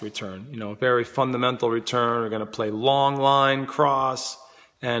cross return, you know, very fundamental return. We're going to play long line cross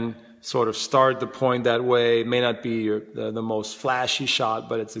and sort of start the point that way. It may not be the most flashy shot,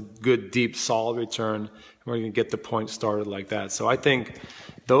 but it's a good deep solid return. And we're going to get the point started like that. So I think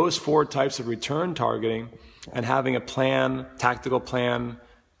those four types of return targeting and having a plan, tactical plan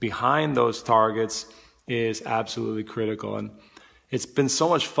behind those targets is absolutely critical. And it's been so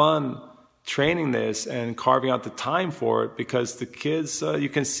much fun training this and carving out the time for it, because the kids, you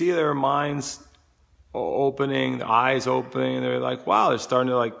can see their minds opening, the eyes opening. They're like, wow, they're starting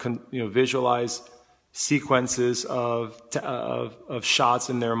to visualize sequences of shots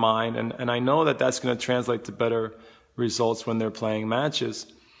in their mind. And I know that that's going to translate to better results when they're playing matches.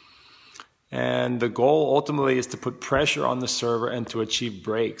 And the goal ultimately is to put pressure on the server and to achieve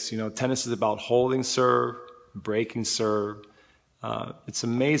breaks. You know, tennis is about holding serve, breaking serve. It's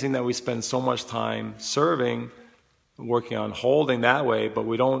amazing that we spend so much time serving, working on holding that way, but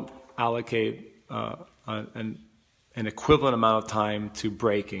we don't allocate an equivalent amount of time to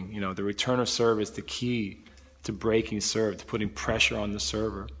breaking. You know, the return of serve is the key to breaking serve, to putting pressure on the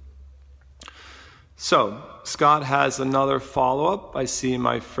server. So, Scott has another follow-up. I see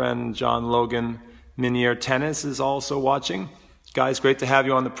my friend John Logan Minier Tennis is also watching. Guys, great to have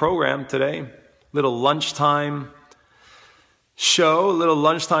you on the program today. Little lunchtime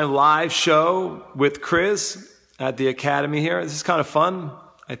live show with Chris at the Academy here. This is kind of fun.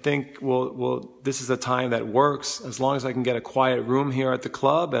 I think this is a time that works as long as I can get a quiet room here at the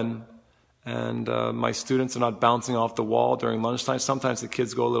club and and my students are not bouncing off the wall during lunchtime. Sometimes the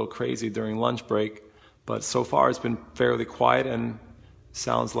kids go a little crazy during lunch break, but so far it's been fairly quiet, and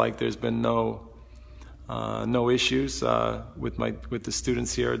sounds like there's been no issues with the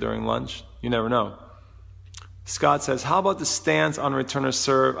students here during lunch. You never know. Scott says, how about the stance on returner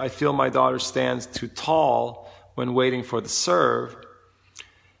serve? I feel my daughter stands too tall when waiting for the serve.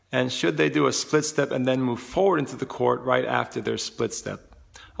 And should they do a split step and then move forward into the court right after their split step?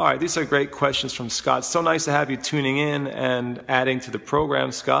 All right, these are great questions from Scott. So nice to have you tuning in and adding to the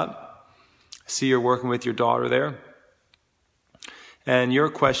program, Scott. I see you're working with your daughter there. And your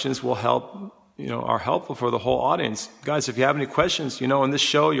questions will help, are helpful for the whole audience. Guys, if you have any questions, in this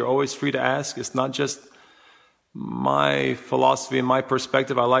show, you're always free to ask. It's not just my philosophy and my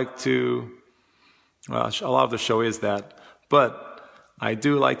perspective. I like to, a lot of the show is that, but I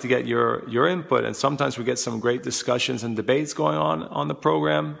do like to get your input, and sometimes we get some great discussions and debates going on the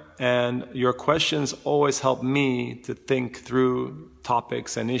program, and your questions always help me to think through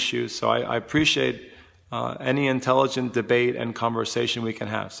topics and issues. So I appreciate any intelligent debate and conversation we can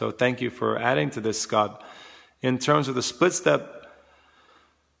have. So thank you for adding to this, Scott. In terms of the split step,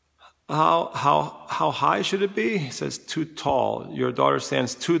 how high should it be? He says too tall. Your daughter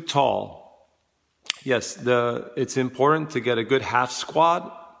stands too tall. Yes, it's important to get a good half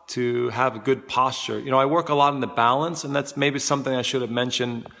squat, to have a good posture. I work a lot on the balance, and that's maybe something I should have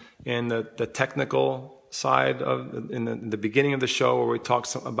mentioned in the technical side in the beginning of the show, where we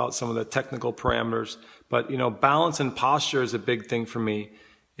talk about some of the technical parameters. But balance and posture is a big thing for me.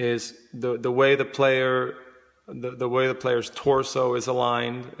 Is the way the player's torso is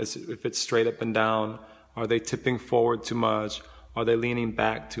aligned, if it's straight up and down. Are they tipping forward too much? Are they leaning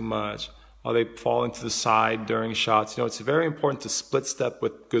back too much? Are they falling to the side during shots? It's very important to split step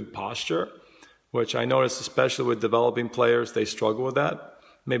with good posture, which I notice especially with developing players, they struggle with that.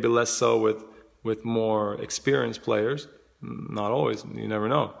 Maybe less so with more experienced players. Not always, you never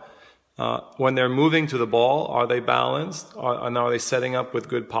know. When they're moving to the ball, are they balanced? And are they setting up with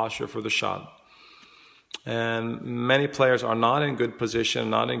good posture for the shot? And many players are not in good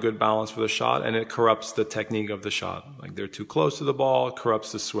position, not in good balance for the shot, and it corrupts the technique of the shot. Like they're too close to the ball, it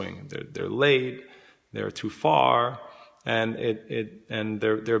corrupts the swing. They're late, they're too far, and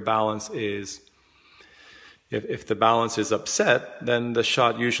their balance is, if the balance is upset, then the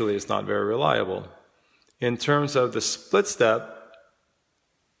shot usually is not very reliable. In terms of the split step,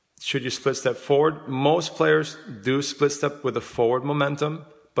 should you split step forward? Most players do split step with a forward momentum,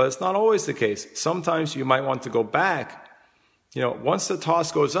 but it's not always the case. Sometimes you might want to go back. Once the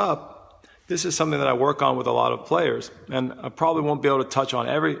toss goes up, this is something that I work on with a lot of players, and I probably won't be able to touch on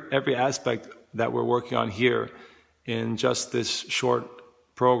every aspect that we're working on here in just this short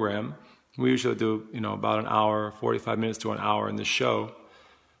program. We usually do, about an hour, 45 minutes to an hour in this show.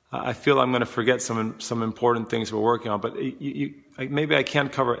 I feel I'm going to forget some important things we're working on, but maybe I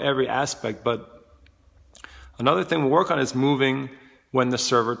can't cover every aspect. But another thing we work on is moving when the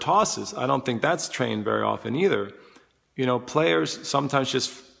server tosses. I don't think that's trained very often either. Players sometimes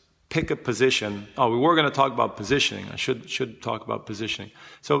just pick a position. Oh, we were going to talk about positioning. I should talk about positioning.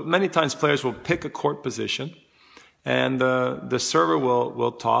 So many times players will pick a court position, and the server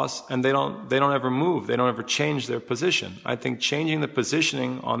will toss, and they don't ever move. They don't ever change their position. I think changing the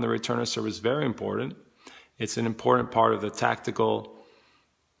positioning on the returner serve is very important. It's an important part of the tactical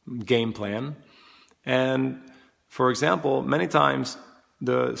game plan. And for example, many times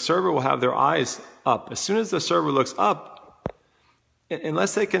the server will have their eyes up. As soon as the server looks up,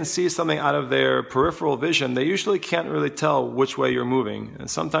 unless they can see something out of their peripheral vision, they usually can't really tell which way you're moving. And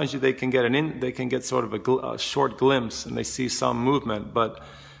sometimes they can get sort of a short glimpse, and they see some movement, but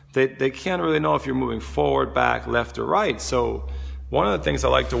they can't really know if you're moving forward, back, left, or right. So one of the things I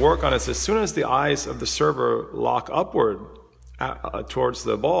like to work on is as soon as the eyes of the server lock upward towards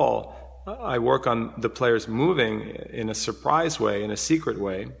the ball, I work on the players moving in a surprise way, in a secret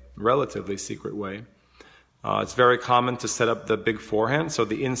way, relatively secret way. It's very common to set up the big forehand, so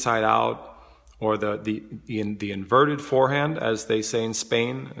the inside out, or the inverted forehand, as they say in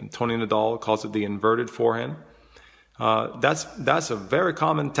Spain, and Tony Nadal calls it the inverted forehand. That's a very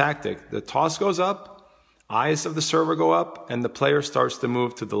common tactic. The toss goes up, eyes of the server go up, and the player starts to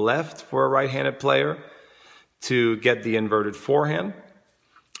move to the left for a right-handed player to get the inverted forehand.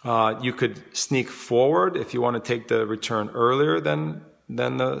 You could sneak forward if you want to take the return earlier than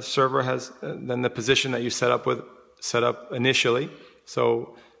the server has, than the position that you set up initially.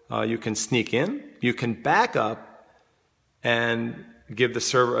 So you can sneak in, you can back up and give the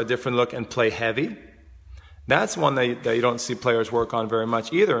server a different look and play heavy. That's one that you don't see players work on very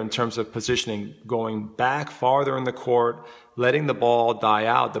much either in terms of positioning, going back farther in the court, letting the ball die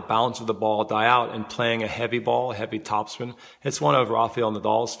out, the bounce of the ball die out, and playing a heavy ball, a heavy topspin. It's one of Rafael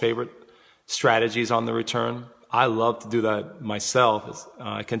Nadal's favorite strategies on the return. I love to do that myself.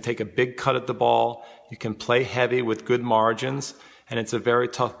 I can take a big cut at the ball. You can play heavy with good margins, and it's a very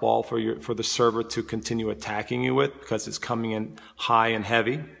tough ball for the server to continue attacking you with because it's coming in high and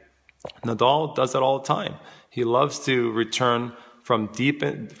heavy. Nadal does that all the time. He loves to return from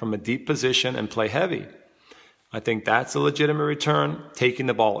a deep position and play heavy. I think that's a legitimate return. Taking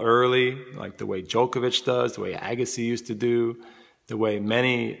the ball early, like the way Djokovic does, the way Agassi used to do, the way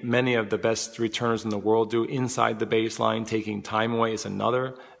many of the best returners in the world do, inside the baseline. Taking time away is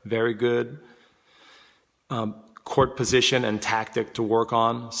another very good court position and tactic to work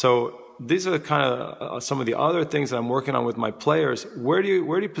on. So these are kind of some of the other things that I'm working on with my players. Where do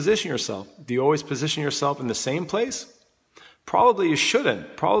you position yourself? Do you always position yourself in the same place? Probably you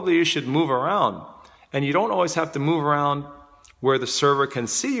shouldn't. Probably you should move around. And you don't always have to move around where the server can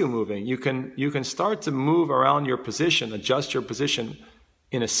see you moving. You can start to move around your position, adjust your position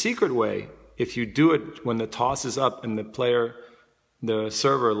in a secret way if you do it when the toss is up and the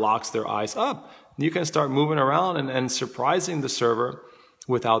server locks their eyes up. You can start moving around and surprising the server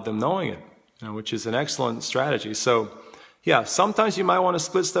without them knowing it, which is an excellent strategy. So, yeah, sometimes you might want to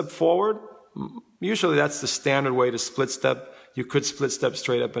split step forward. Usually that's the standard way to split step. You could split step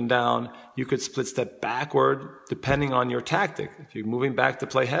straight up and down. You could split step backward, depending on your tactic. If you're moving back to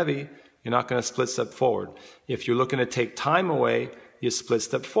play heavy, you're not going to split step forward. If you're looking to take time away, you split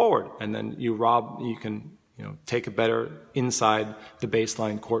step forward, and then you can take a better inside the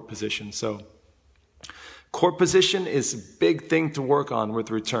baseline court position. So court position is a big thing to work on with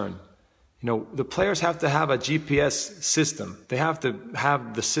return. The players have to have a GPS system. They have to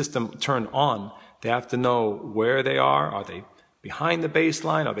have the system turned on. They have to know where they are. Are they behind the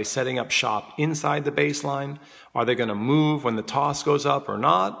baseline? Are they setting up shop inside the baseline? Are they going to move when the toss goes up or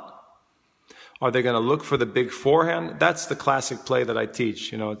not? Are they going to look for the big forehand? That's the classic play that I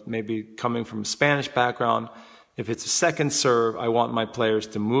teach. Maybe coming from a Spanish background. If it's a second serve, I want my players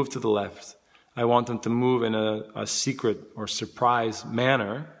to move to the left. I want them to move in a secret or surprise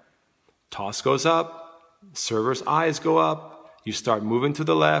manner. Toss goes up, server's eyes go up, you start moving to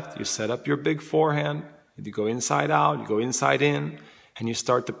the left, you set up your big forehand, you go inside out, you go inside in, and you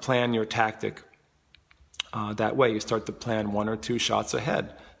start to plan your tactic that way. You start to plan one or two shots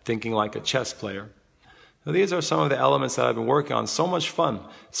ahead, thinking like a chess player. Now, these are some of the elements that I've been working on. So much fun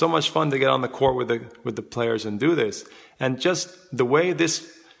to get on the court with the players and do this. And just the way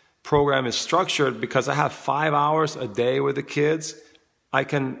this program is structured, because I have 5 hours a day with the kids, I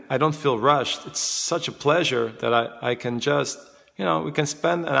don't feel rushed. It's such a pleasure that I can just, we can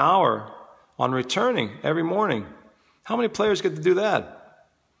spend an hour on returning every morning. How many players get to do that?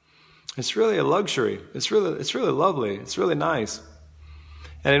 It's really a luxury. It's really lovely. It's really nice.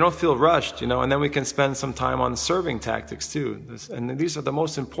 And I don't feel rushed, and then we can spend some time on serving tactics too. And these are the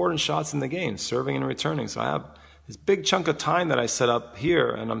most important shots in the game, serving and returning. So I have this big chunk of time that I set up here,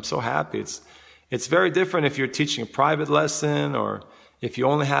 and I'm so happy. It's very different if you're teaching a private lesson or if you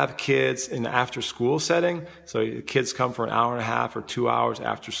only have kids in an after-school setting. So the kids come for an hour and a half or 2 hours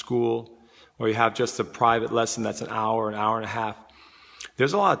after school, or you have just a private lesson that's an hour and a half.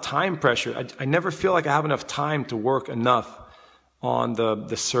 There's a lot of time pressure. I never feel like I have enough time to work enough on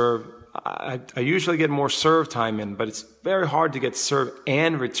the serve. I usually get more serve time in, but it's very hard to get serve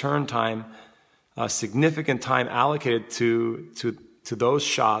and return time, significant time allocated to those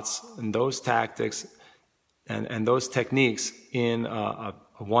shots and those tactics and those techniques in a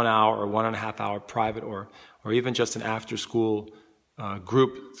 1 hour or 1.5 hour private or even just an after school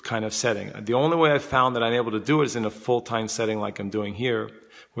group kind of setting. The only way I've found that I'm able to do it is in a full-time setting like I'm doing here,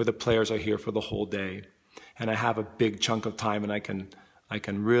 where the players are here for the whole day. And I have a big chunk of time, and I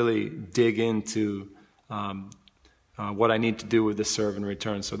can really dig into what I need to do with the serve and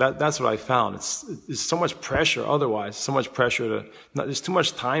return. So that's what I found. It's so much pressure otherwise, so much pressure there's too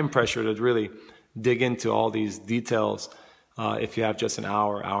much time pressure to really dig into all these details if you have just an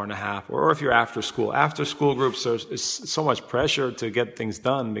hour and a half, or if you're after school. After school groups, there's so much pressure to get things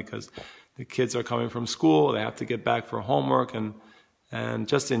done because the kids are coming from school, they have to get back for homework, and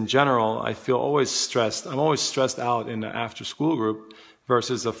just in general, I feel always stressed. I'm always stressed out in the after-school group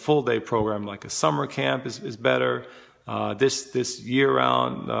versus a full-day program like a summer camp is better. This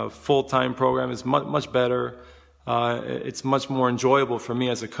year-round full-time program is much better. It's much more enjoyable for me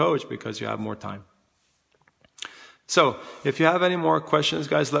as a coach because you have more time. So if you have any more questions,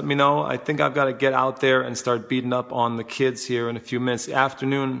 guys, let me know. I think I've got to get out there and start beating up on the kids here in a few minutes. The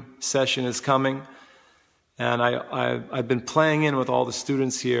afternoon session is coming. And I've been playing in with all the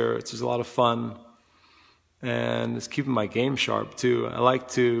students here. It's just a lot of fun. And it's keeping my game sharp too.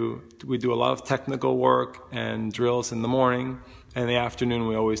 We do a lot of technical work and drills in the morning. And in the afternoon,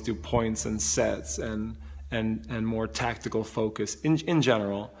 we always do points and sets and more tactical focus in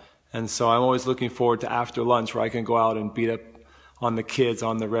general. And so I'm always looking forward to after lunch where I can go out and beat up on the kids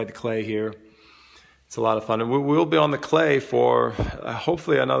on the red clay here. It's a lot of fun. And we'll be on the clay for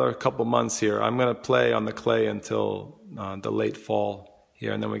hopefully another couple months here. I'm going to play on the clay until the late fall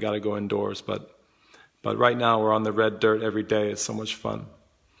here, and then we got to go indoors. But right now we're on the red dirt every day. It's so much fun.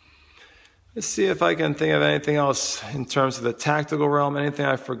 Let's see if I can think of anything else in terms of the tactical realm, anything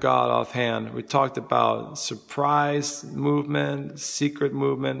I forgot offhand. We talked about surprise movement, secret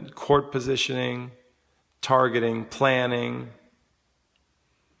movement, court positioning, targeting, planning,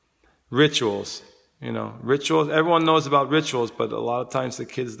 rituals. Rituals, everyone knows about rituals, but a lot of times the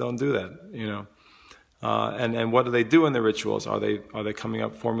kids don't do that, And what do they do in the rituals? Are they coming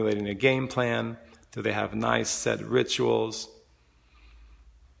up formulating a game plan? Do they have nice set rituals?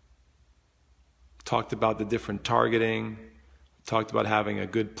 Talked about the different targeting. Talked about having a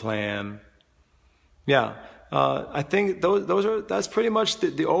good plan. Yeah, I think that's pretty much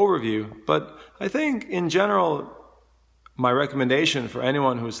the overview. But I think in general, my recommendation for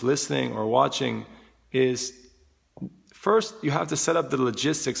anyone who's listening or watching is first you have to set up the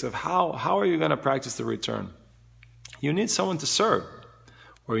logistics of how are you going to practice the return. You need someone to serve,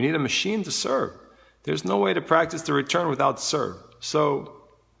 or you need a machine to serve. There's no way to practice the return without serve. So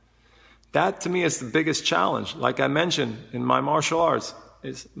that to me is the biggest challenge. Like I mentioned in my martial arts,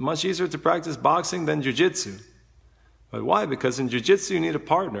 it's much easier to practice boxing than jiu-jitsu. But why? Because in jiu-jitsu you need a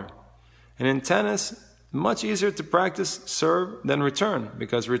partner. And in tennis, much easier to practice serve than return,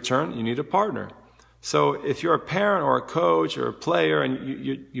 because return you need a partner. So if you're a parent or a coach or a player and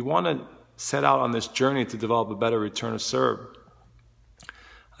you want to set out on this journey to develop a better return of serve,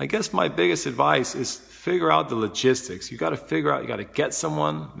 I guess my biggest advice is figure out the logistics. You got to get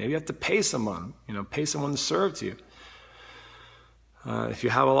someone, maybe you have to pay someone, pay someone to serve to you. If you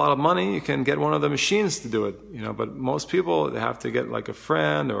have a lot of money, you can get one of the machines to do it, but most people, they have to get like a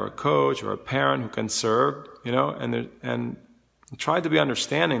friend or a coach or a parent who can serve, and try to be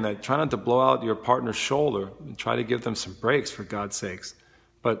understanding that. Try not to blow out your partner's shoulder, and try to give them some breaks, for God's sakes.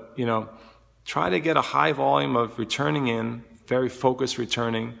 But, try to get a high volume of returning in, very focused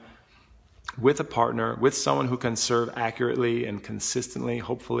returning, with a partner, with someone who can serve accurately and consistently,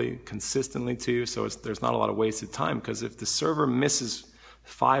 hopefully consistently to you, so there's not a lot of wasted time. Because if the server misses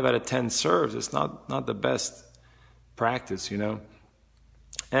 5 out of 10 serves, it's not the best practice,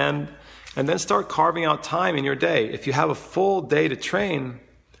 And then start carving out time in your day. If you have a full day to train,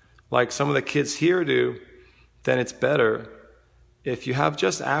 like some of the kids here do, then it's better. If you have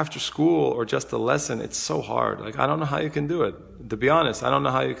just after school or just a lesson, it's so hard. Like, I don't know how you can do it. To be honest, I don't know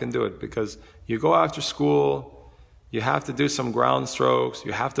how you can do it, because you go after school, you have to do some ground strokes,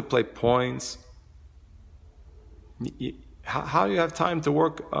 you have to play points. How do you have time to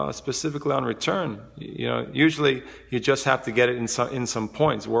work specifically on return? Usually you just have to get it in some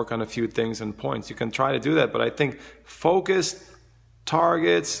points, work on a few things in points. You can try to do that, but I think focused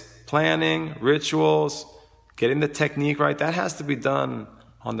targets, planning, rituals, getting the technique right, that has to be done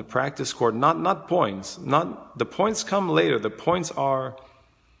on the practice court, not points. Not the points come later. The points are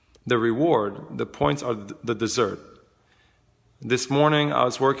the reward. The points are the dessert. This morning I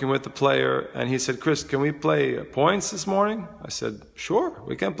was working with the player and he said, "Chris, can we play points this morning?" I said, "Sure,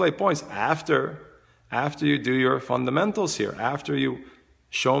 we can play points after you do your fundamentals here, after you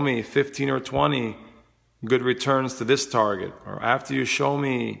show me 15 or 20 good returns to this target, or after you show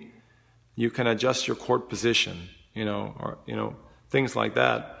me you can adjust your court position, or things like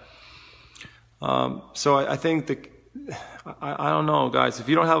that." So I think I don't know, guys. If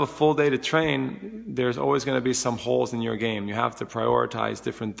you don't have a full day to train, there's always going to be some holes in your game. You have to prioritize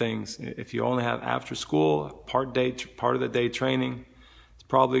different things. If you only have after school, part of the day training, it's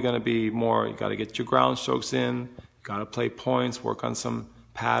probably going to be more. You got to get your ground strokes in. You got to play points, work on some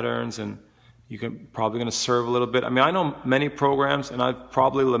patterns, and you can probably going to serve a little bit. I mean, I know many programs, and I've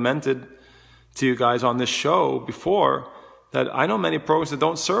probably lamented to you guys on this show before that I know many programs that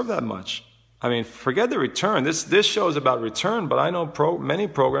don't serve that much. I mean, forget the return. This show is about return, but I know many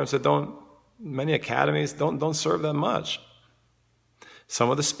programs that many academies don't serve that much.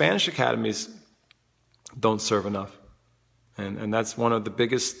 Some of the Spanish academies don't serve enough, and that's one of the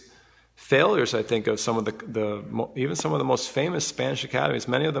biggest failures, I think, of some of even some of the most famous Spanish academies.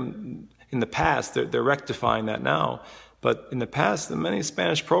 Many of them in the past, they're rectifying that now, but in the past, many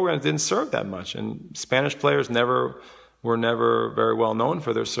Spanish programs didn't serve that much, and Spanish players were never very well known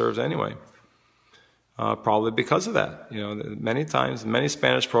for their serves anyway. probably because of that. Many times, many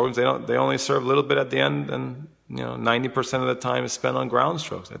Spanish programs, they only serve a little bit at the end, and 90% of the time is spent on ground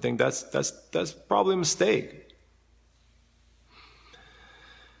strokes. I think that's probably a mistake.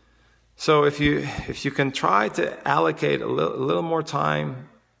 So if you can try to allocate a little more time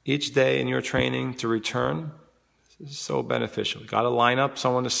each day in your training to return, it's so beneficial. You got to line up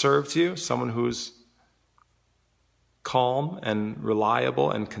someone to serve to you, someone who's calm and reliable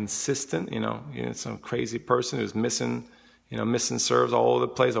and consistent. Some crazy person who's missing serves all over the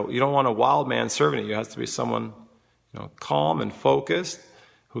place. You don't want a wild man serving it. You have to be someone, calm and focused,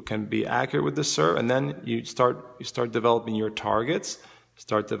 who can be accurate with the serve. And then you start developing your targets.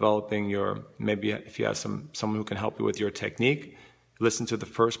 Start developing maybe if you have someone who can help you with your technique. Listen to the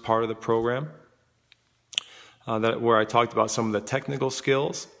first part of the program, where I talked about some of the technical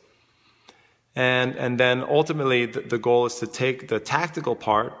skills. And then ultimately the goal is to take the tactical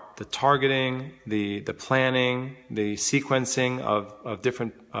part, the targeting, the planning, the sequencing of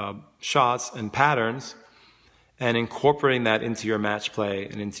different shots and patterns, and incorporating that into your match play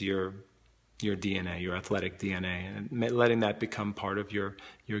and into your DNA, your athletic DNA, and letting that become part of your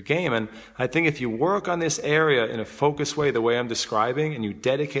game. And I think if you work on this area in a focused way, the way I'm describing, and you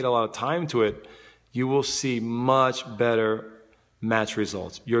dedicate a lot of time to it, you will see much better match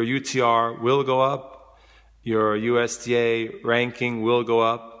results. Your UTR will go up. Your USDA ranking will go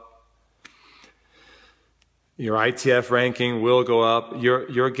up. Your ITF ranking will go up.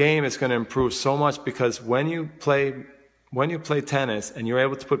 Your game is going to improve so much, because when you play tennis and you're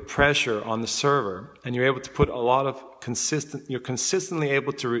able to put pressure on the server, and you're able to put a lot of you're consistently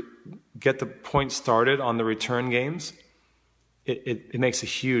able to get the point started on the return games, it makes a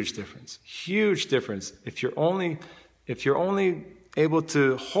huge difference. Huge difference. If you're only able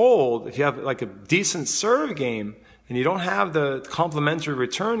to hold, if you have like a decent serve game and you don't have the complementary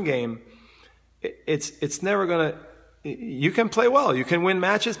return game, it's never gonna. You can play well, you can win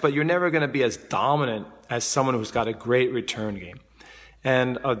matches, but you're never going to be as dominant as someone who's got a great return game.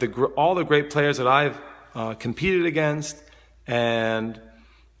 And all the great players that I've competed against, and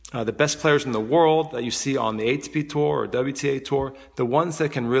the best players in the world that you see on the ATP Tour or WTA Tour, the ones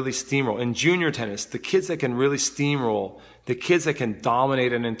that can really steamroll. In junior tennis, the kids that can really steamroll, the kids that can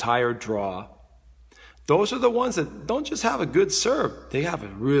dominate an entire draw, those are the ones that don't just have a good serve, they have a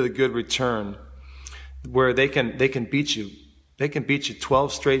really good return, where they can beat you. They can beat you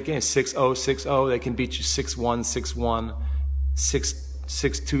 12 straight games, 6-0, 6-0. They can beat you 6-1, 6-1, 6-2,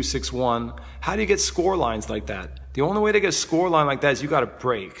 6-1. How do you get score lines like that? The only way to get a score line like that is you got to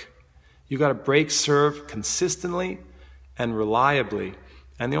break. You got to break serve consistently and reliably.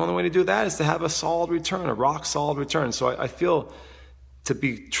 And the only way to do that is to have a solid return, a rock solid return. So I feel to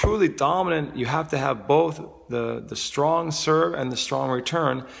be truly dominant, you have to have both the strong serve and the strong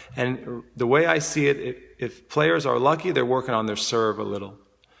return. And the way I see it, if players are lucky, they're working on their serve a little.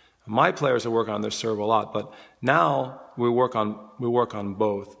 My players are working on their serve a lot, but now we work on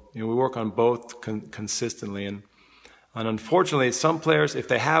both. We work on both consistently. And unfortunately, some players, if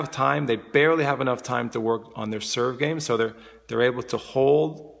they have time, they barely have enough time to work on their serve game, so they're able to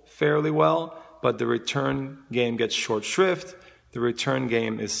hold fairly well, but the return game gets short shrift. The return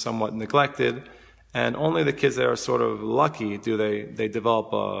game is somewhat neglected, and only the kids that are sort of lucky do they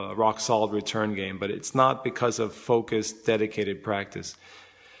develop a rock-solid return game, but it's not because of focused, dedicated practice.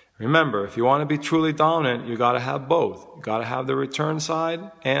 Remember, if you want to be truly dominant, you got to have both. You got to have the return side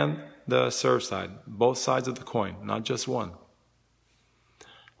and the serve side, both sides of the coin, not just one.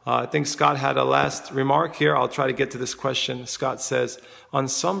 I think Scott had a last remark here. I'll try to get to this question. Scott says, on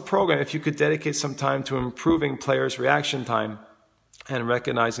some program, if you could dedicate some time to improving players' reaction time and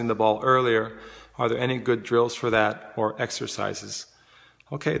recognizing the ball earlier, are there any good drills for that or exercises?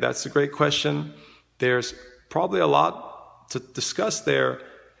 Okay, that's a great question. There's probably a lot to discuss there.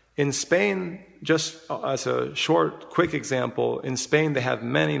 In Spain, just as a short, quick example, in Spain they have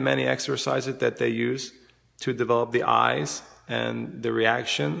many, many exercises that they use to develop the eyes and the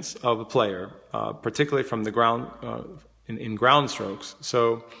reactions of a player, particularly from the ground, in ground strokes.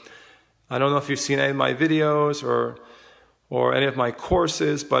 So I don't know if you've seen any of my videos or any of my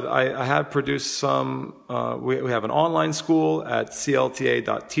courses, but I have produced some. We have an online school at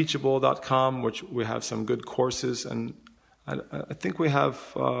clta.teachable.com, which we have some good courses, and I think we have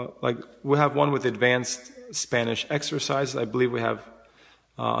one with advanced Spanish exercises. I believe we have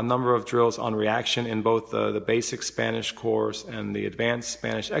a number of drills on reaction in both the basic Spanish course and the advanced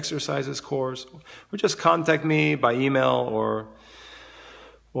Spanish exercises course. Or just contact me by email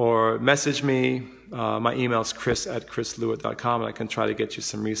or message me. My email is chris@chrislewitt.com, and I can try to get you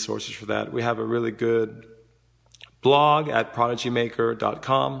some resources for that. We have a really good blog at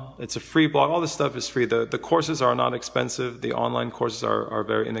prodigymaker.com. It's a free blog. All this stuff is free. The courses are not expensive. The online courses are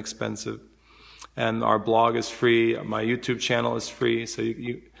very inexpensive. And our blog is free. My YouTube channel is free. So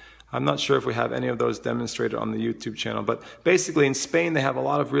I'm not sure if we have any of those demonstrated on the YouTube channel. But basically in Spain, they have a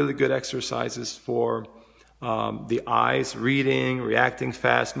lot of really good exercises for the eyes, reading, reacting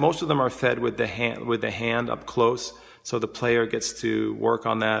fast. Most of them are fed with the hand up close. So the player gets to work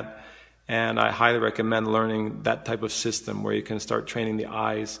on that. And I highly recommend learning that type of system where you can start training the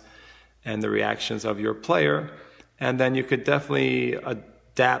eyes and the reactions of your player. And then you could definitely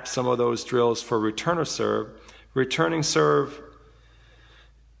adapt some of those drills for returner serve. Returning serve,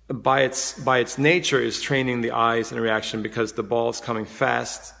 by its nature, is training the eyes and reaction because the ball is coming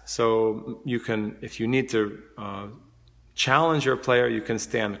fast. So you can, if you need to challenge your player, you can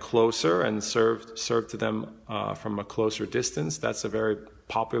stand closer and serve to them from a closer distance. That's a very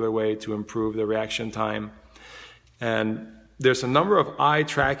popular way to improve the reaction time. And there's a number of eye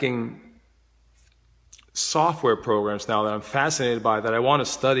tracking software programs now that I'm fascinated by that I want to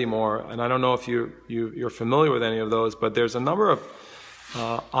study more. And I don't know if you're familiar with any of those, but there's a number of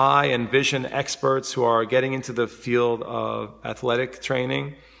eye and vision experts who are getting into the field of athletic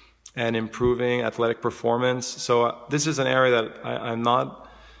training and improving athletic performance. So this is an area that I'm not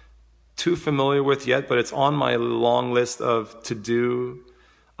too familiar with yet, but it's on my long list of to-do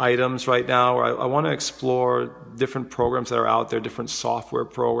items right now, where I want to explore different programs that are out there, different software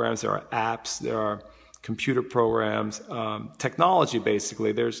programs. There are apps, there are computer programs, technology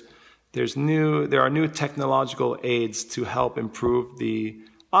basically. There are new technological aids to help improve the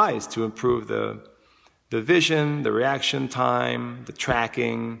eyes, to improve the vision, the reaction time, the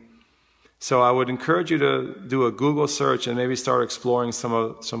tracking. So I would encourage you to do a Google search and maybe start exploring some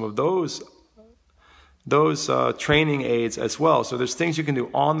of those training aids as well. So there's things you can do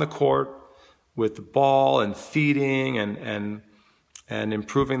on the court with the ball and feeding and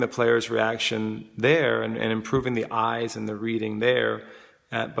improving the player's reaction there and improving the eyes and the reading there.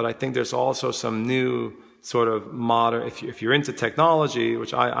 But I think there's also some new sort of modern, if you're into technology,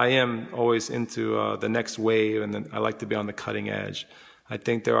 which I am always into the next wave, and then I like to be on the cutting edge. I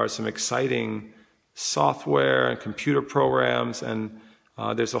think there are some exciting software and computer programs, and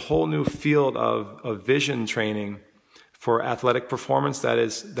there's a whole new field of vision training for athletic performance that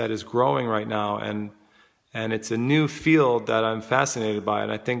is growing right now, and it's a new field that I'm fascinated by,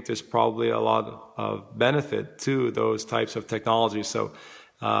 and I think there's probably a lot of benefit to those types of technologies. So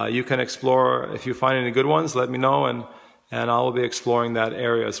you can explore. If you find any good ones, let me know, and I will be exploring that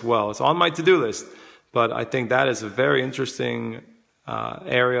area as well. It's on my to-do list, but I think that is a very interesting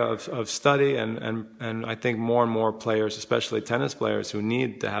area of study, and I think more and more players, especially tennis players who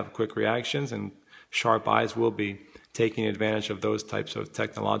need to have quick reactions and sharp eyes, will be taking advantage of those types of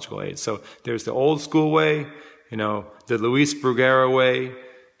technological aids. So there's the old school way, the Luis Bruguera way,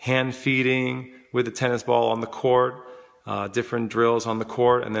 hand feeding with the tennis ball on the court, different drills on the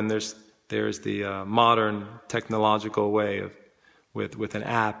court, and then there's the modern technological way with an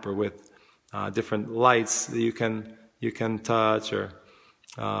app or with different lights that you can touch, or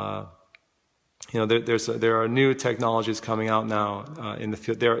there are new technologies coming out now in the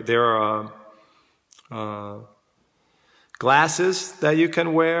field. There are glasses that you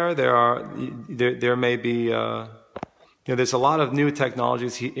can wear. There may be there's a lot of new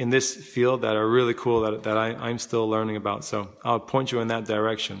technologies in this field that are really cool that I'm still learning about. So I'll point you in that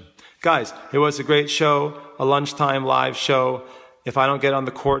direction. Guys, it was a great show, a lunchtime live show. If I don't get on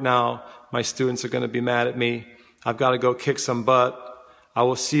the court now, my students are going to be mad at me. I've got to go kick some butt. I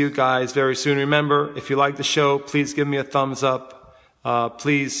will see you guys very soon. Remember, if you like the show, please give me a thumbs up.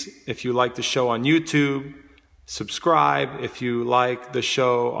 Please, if you like the show on YouTube, subscribe. If you like the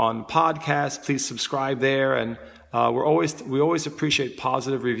show on podcast, please subscribe there. And we always appreciate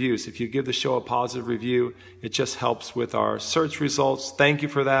positive reviews. If you give the show a positive review, it just helps with our search results. Thank you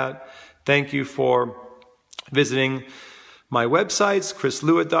for that. Thank you for visiting my websites,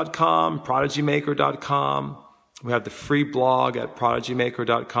 chrislewitt.com, prodigymaker.com. We have the free blog at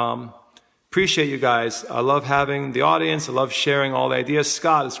prodigymaker.com. Appreciate you guys. I love having the audience. I love sharing all the ideas.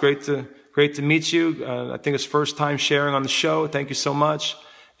 Scott, it's great to meet you. I think it's first time sharing on the show. Thank you so much.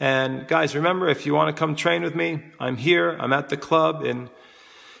 And guys, remember, if you want to come train with me, I'm here. I'm at the club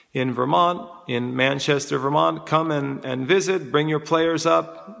in Vermont, in Manchester, Vermont. Come and visit. Bring your players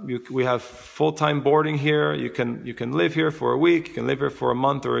up. We have full-time boarding here. You can live here for a week. You can live here for a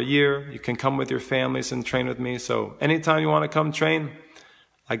month or a year. You can come with your families and train with me. So anytime you want to come train,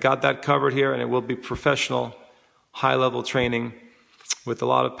 I got that covered here, and it will be professional, high-level training with a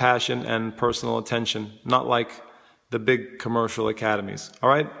lot of passion and personal attention, not like the big commercial academies. All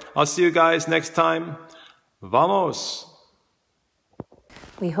right? I'll see you guys next time. Vamos!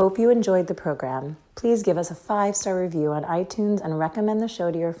 We hope you enjoyed the program. Please give us a 5-star review on iTunes and recommend the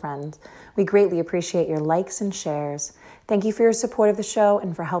show to your friends. We greatly appreciate your likes and shares. Thank you for your support of the show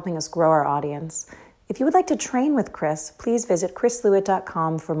and for helping us grow our audience. If you would like to train with Chris, please visit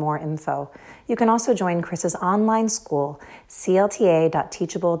chrislewitt.com for more info. You can also join Chris's online school,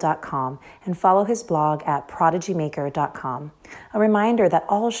 clta.teachable.com, and follow his blog at prodigymaker.com. A reminder that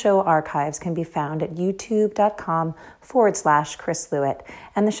all show archives can be found at youtube.com/Chris Lewitt,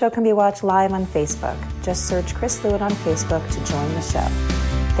 and the show can be watched live on Facebook. Just search Chris Lewitt on Facebook to join the show.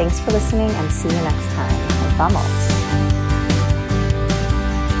 Thanks for listening and see you next time. Vamos!